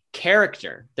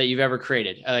character that you've ever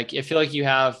created? Like, I feel like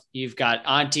you've got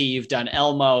Auntie, you've done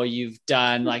Elmo, you've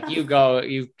done like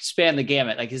you span the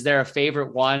gamut. Like, is there a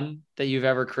favorite one that you've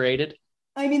ever created?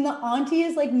 I mean, the Auntie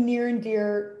is like near and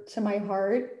dear to my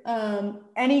heart.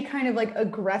 Any kind of like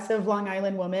aggressive Long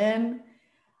Island woman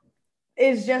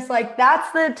is just like, that's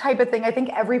the type of thing. I think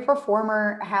every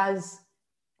performer has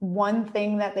one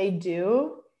thing that they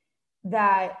do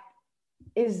that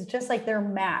is just like their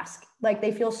mask. Like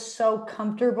they feel so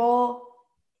comfortable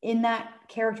in that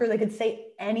character. They could say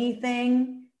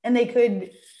anything and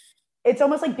it's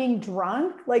almost like being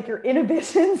drunk. Like your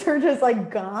inhibitions are just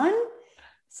like gone.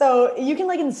 So you can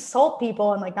like insult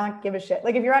people and like not give a shit.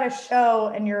 Like if you're at a show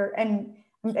and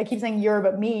I keep saying you're,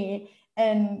 but me,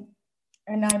 and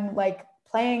I'm like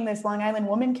playing this Long Island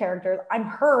woman character, I'm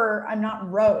her, I'm not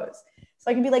Rose.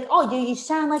 So I can be like, oh, you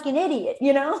sound like an idiot,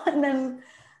 you know? And then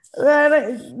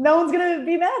no one's going to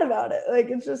be mad about it. Like,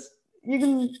 it's just,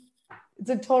 it's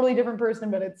a totally different person,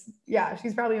 but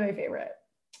she's probably my favorite.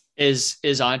 Is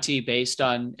Auntie based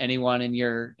on anyone in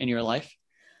your life?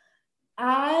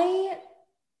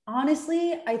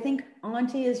 Honestly, I think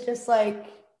Auntie is just like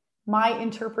my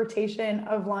interpretation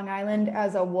of Long Island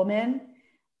as a woman.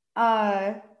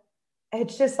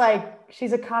 It's just like,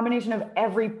 she's a combination of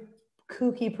every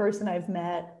kooky person I've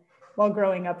met while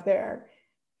growing up there.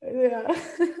 Yeah,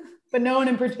 but no one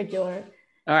in particular.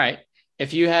 All right.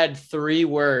 If you had 3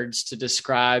 words to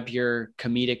describe your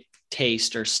comedic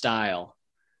taste or style,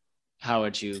 how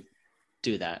would you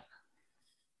do that?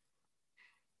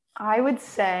 I would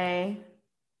say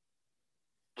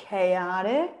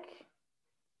chaotic.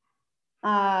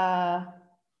 My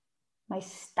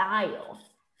style.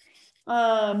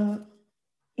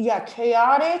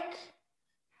 Chaotic.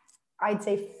 I'd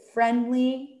say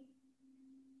friendly,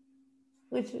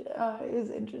 which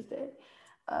is interesting.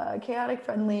 Chaotic,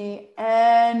 friendly,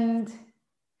 and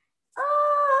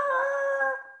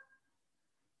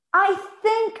I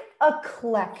think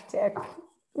eclectic,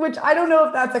 which I don't know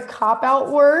if that's a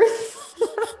cop-out word,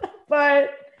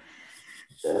 but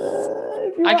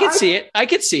I could see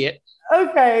it.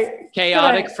 Okay.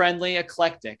 Chaotic, friendly,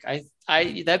 eclectic.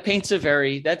 That paints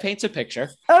a picture.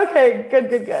 Okay,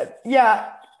 good.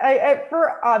 Yeah, I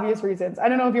for obvious reasons. I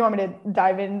don't know if you want me to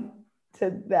dive into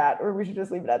that or we should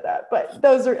just leave it at that. But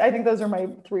I think those are my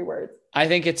 3 words. I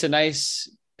think it's a nice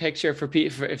picture for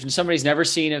if somebody's never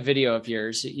seen a video of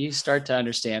yours, you start to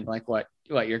understand like what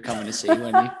you're coming to see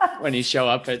when you show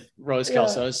up at Rose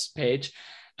Kelso's page.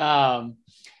 How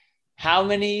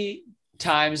many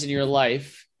times in your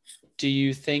life do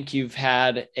you think you've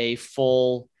had a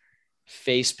full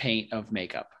face paint of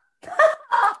makeup? Too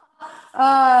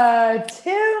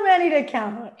many to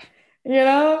count,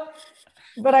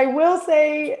 but I will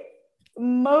say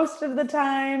most of the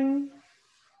time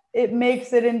it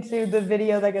makes it into the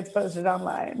video that gets posted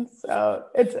online. So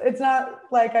it's not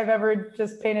like I've ever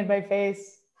just painted my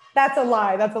face. That's a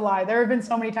lie. There have been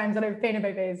so many times that I've painted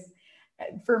my face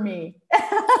for me,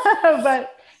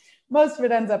 but most of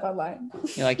it ends up online.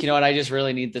 You're like, you know what? I just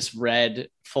really need this red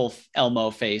full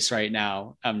Elmo face right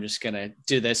now. I'm just going to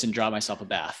do this and draw myself a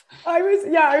bath. I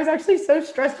was actually so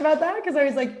stressed about that because I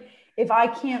was like, if I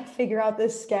can't figure out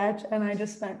this sketch and I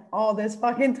just spent all this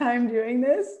fucking time doing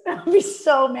this, I'll be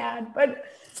so mad, but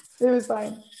it was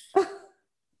fine.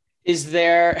 Is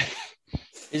there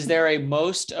a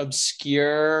most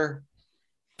obscure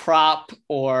prop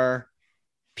or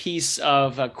piece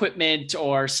of equipment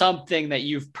or something that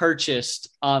you've purchased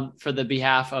for the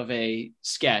behalf of a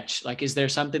sketch? Like, is there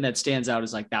something that stands out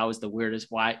as like, that was the weirdest?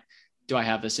 Why do I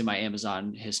have this in my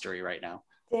Amazon history right now?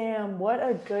 Damn, what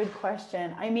a good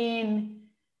question. I mean,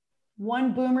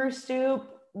 one Boomer Stoop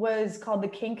was called the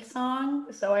Kink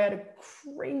Song. So I had a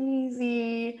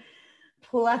crazy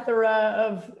plethora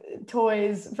of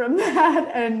toys from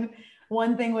that. And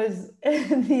one thing was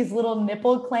these little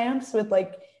nipple clamps with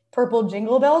like purple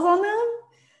jingle bells on them.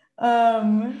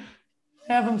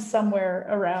 I have them somewhere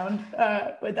around,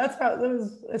 but that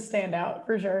was a standout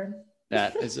for sure.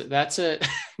 That's a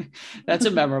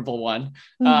memorable one.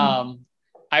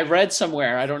 I read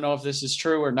somewhere, I don't know if this is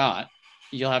true or not,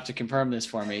 you'll have to confirm this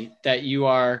for me, that you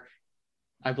are,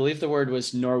 I believe the word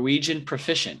was Norwegian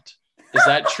proficient. Is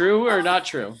that true or not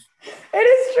true? It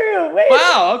is true. Wait.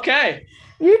 Wow. Okay.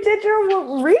 You did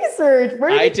your research.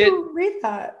 Where did you read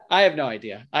that? I have no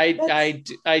idea.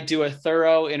 I do a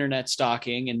thorough internet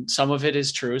stalking, and some of it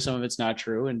is true, some of it's not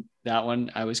true. And that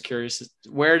one, I was curious.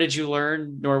 Where did you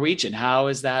learn Norwegian? How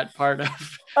is that part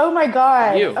of? Oh my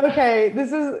God. You? Okay,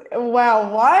 this is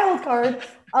wild card.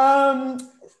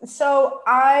 So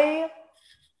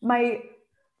my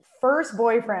first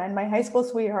boyfriend, my high school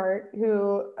sweetheart,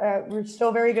 who we're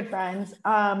still very good friends,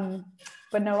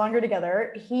 but no longer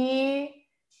together. He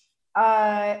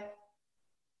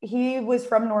was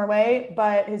from Norway,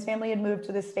 but his family had moved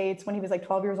to the States when he was like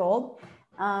 12 years old.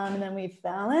 And then we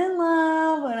fell in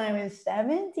love when I was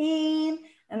 17.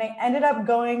 And I ended up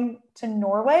going to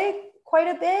Norway quite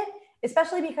a bit,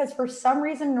 especially because for some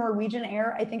reason, Norwegian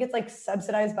Air, I think it's like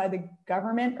subsidized by the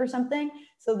government or something.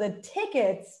 So the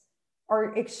tickets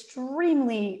are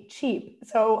extremely cheap.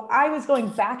 So I was going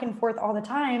back and forth all the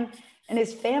time, and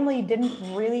his family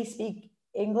didn't really speak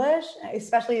English,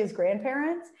 especially his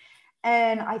grandparents.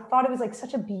 And I thought it was like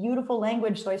such a beautiful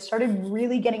language. So I started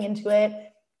really getting into it.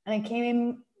 And I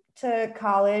came to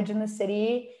college in the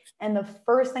city. And the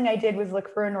first thing I did was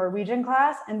look for a Norwegian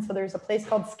class. And so there's a place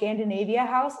called Scandinavia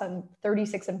House on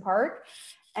 36 and Park.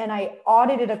 And I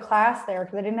audited a class there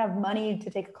because I didn't have money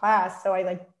to take a class. So I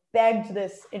like begged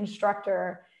this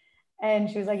instructor, and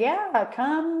she was like, yeah,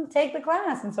 come take the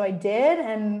class. And so I did.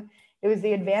 And it was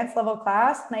the advanced level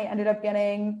class. And I ended up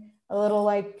getting a little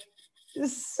like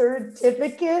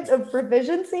certificate of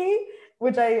proficiency,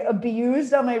 which I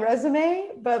abused on my resume.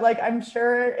 But like, I'm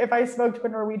sure if I spoke to a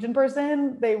Norwegian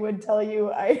person, they would tell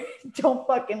you I don't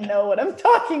fucking know what I'm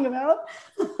talking about.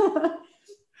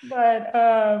 But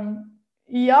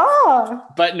yeah.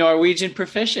 But Norwegian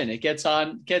proficient, it gets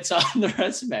on the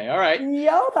resume. All right.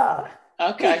 Yeah.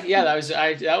 Okay. Yeah,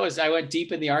 I went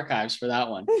deep in the archives for that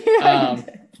one.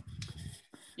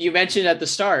 You mentioned at the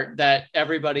start that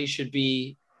everybody should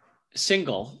be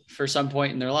single for some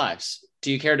point in their lives.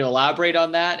 Do you care to elaborate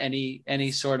on that?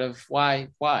 Any sort of why?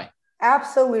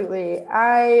 Absolutely.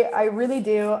 I really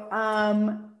do.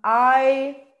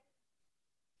 I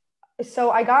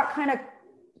got kind of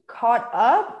caught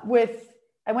up with,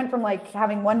 I went from like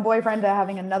having one boyfriend to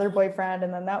having another boyfriend.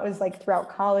 And then that was like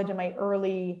throughout college in my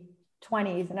early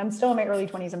 20s. And I'm still in my early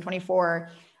 20s. I'm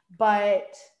 24.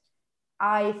 But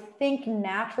I think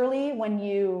naturally when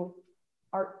you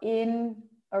are in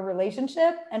a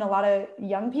relationship, and a lot of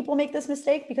young people make this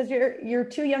mistake because you're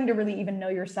too young to really even know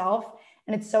yourself.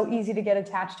 And it's so easy to get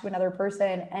attached to another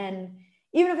person. And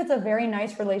even if it's a very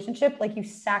nice relationship, like you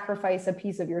sacrifice a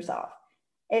piece of yourself,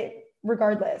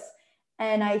 regardless.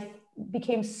 And I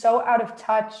became so out of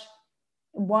touch,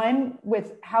 one,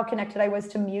 with how connected I was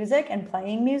to music and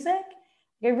playing music.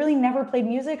 I really never played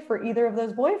music for either of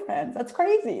those boyfriends. That's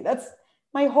crazy. That's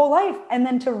my whole life. And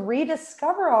then to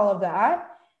rediscover all of that,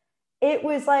 it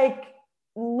was like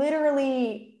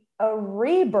literally a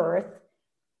rebirth.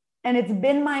 And it's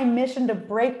been my mission to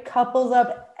break couples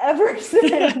up ever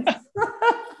since.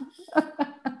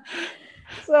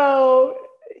 So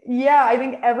yeah, I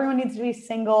think everyone needs to be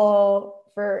single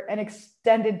for an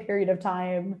extended period of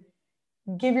time.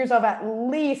 Give yourself at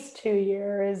least 2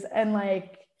 years and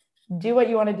like do what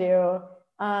you want to do.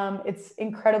 It's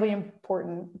incredibly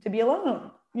important to be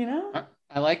alone, you know?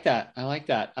 I like that.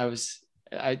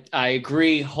 I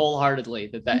agree wholeheartedly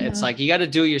that it's like, you got to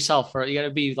do it yourself, or you got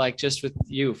to be like just with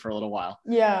you for a little while.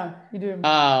 Yeah, you do.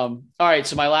 All right.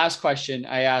 So my last question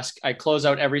I close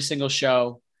out every single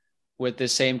show with the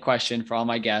same question for all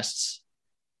my guests.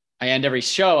 I end every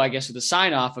show, I guess, with a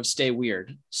sign off of stay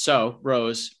weird. So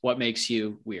Rose, what makes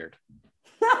you weird?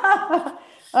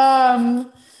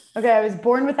 Okay, I was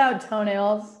born without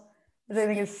toenails, which I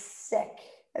think is sick.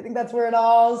 I think that's where it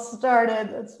all started.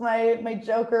 That's my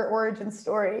Joker origin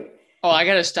story. Oh, I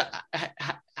gotta stop.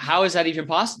 How is that even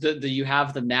possible? Do you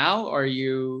have them now, or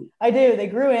you? I do. They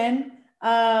grew in,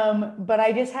 but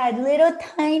I just had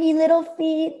tiny little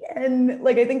feet, and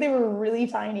like I think they were really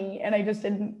tiny, and I just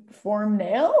didn't form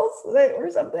nails or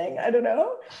something. I don't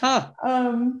know. Huh.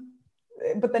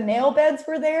 But the nail beds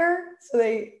were there, so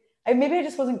maybe I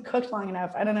just wasn't cooked long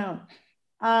enough. I don't know.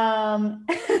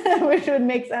 Which would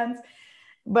make sense.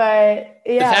 But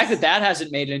yeah, the fact that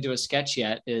hasn't made it into a sketch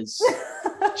yet is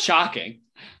shocking.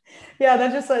 Yeah,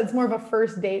 it's more of a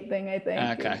first date thing, I think.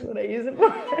 Okay. Is what I use it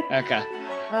for. Okay.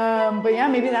 But yeah,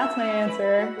 maybe that's my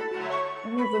answer. I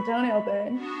think it's the toenail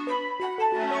thing.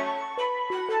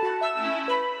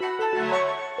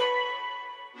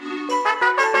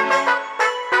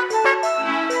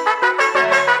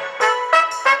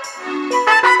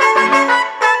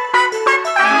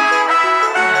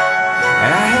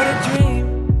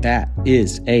 That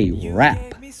is a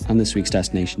wrap on this week's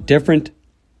Destination Different.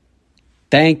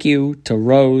 Thank you to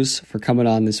Rose for coming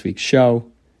on this week's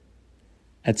show.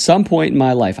 At some point in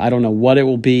my life, I don't know what it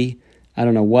will be. I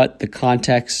don't know what the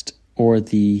context or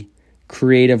the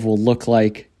creative will look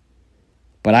like,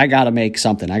 but I got to make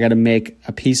something. I got to make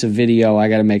a piece of video. I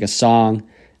got to make a song.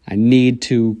 I need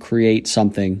to create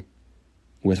something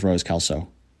with Rose Kelso,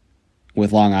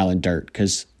 with Long Island Dirt,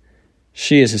 because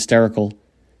she is hysterical.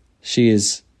 She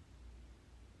is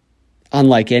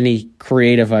unlike any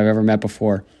creative I've ever met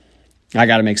before. I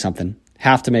got to make something.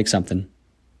 Have to make something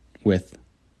with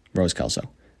Rose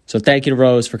Kelso. So thank you to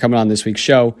Rose for coming on this week's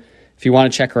show. If you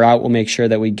want to check her out, we'll make sure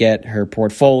that we get her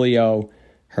portfolio,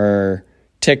 her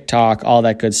TikTok, all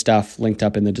that good stuff linked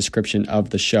up in the description of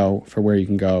the show for where you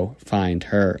can go find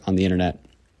her on the internet.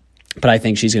 But I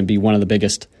think she's going to be one of the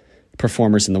biggest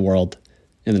performers in the world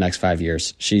in the next 5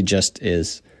 years. She just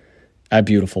is a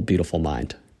beautiful, beautiful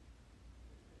mind.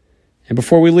 And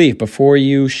before we leave, before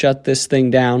you shut this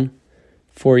thing down,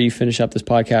 before you finish up this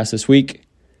podcast this week,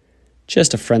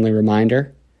 just a friendly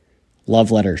reminder, love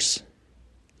letters.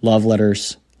 Love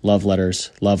letters, love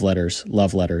letters, love letters,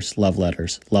 love letters, love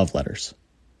letters, love letters,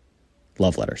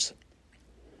 love letters.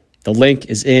 The link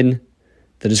is in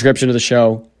the description of the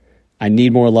show. I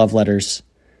need more love letters.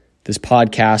 This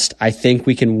podcast, I think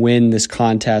we can win this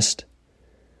contest,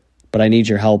 but I need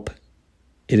your help.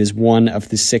 It is one of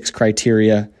the 6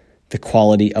 criteria, the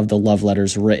quality of the love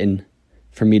letters written,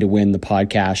 for me to win the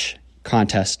podcast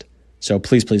contest. So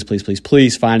please, please, please, please,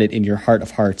 please find it in your heart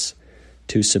of hearts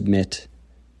to submit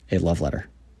a love letter.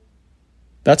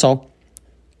 That's all.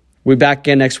 We'll be back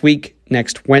again next week,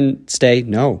 next Wednesday.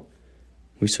 No,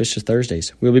 we switched to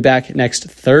Thursdays. We'll be back next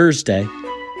Thursday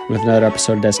with another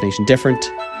episode of Destination Different.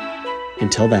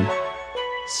 Until then,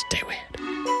 stay weird.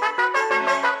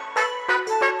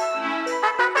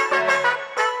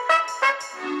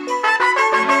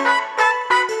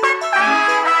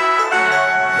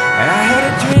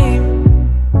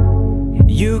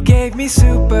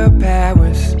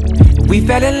 Superpowers. We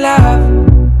fell in love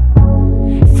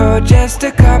for just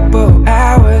a couple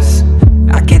hours.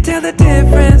 I can't tell the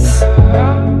difference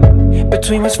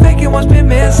between what's fake and what's been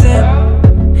missing.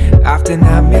 Often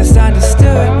I'm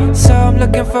misunderstood, so I'm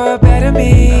looking for a better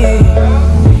me.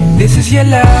 This is your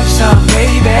love song,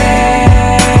 baby.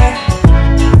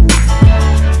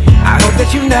 I hope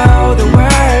that you know the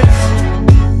words.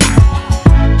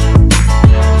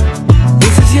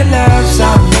 This is your love